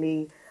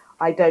actually,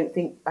 I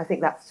think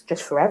that's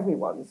just for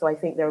everyone. So I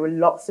think there are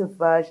lots of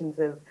versions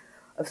of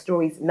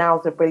stories.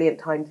 Now's a brilliant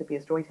time to be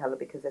a storyteller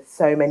because there's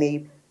so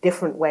many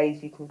different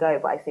ways you can go.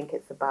 But I think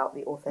it's about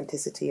the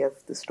authenticity of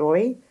the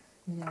story.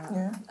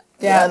 I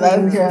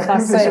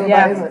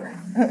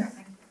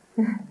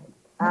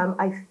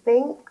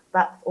think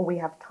that's all we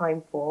have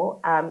time for.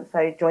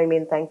 So join me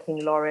in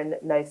thanking Lauren,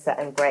 Nosa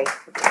and Grace.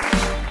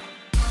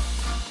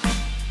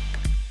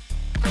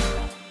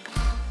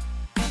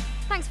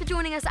 Thanks for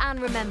joining us,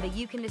 and remember,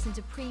 you can listen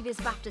to previous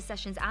BAFTA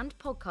sessions and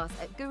podcasts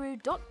at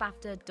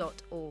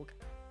guru.bafta.org.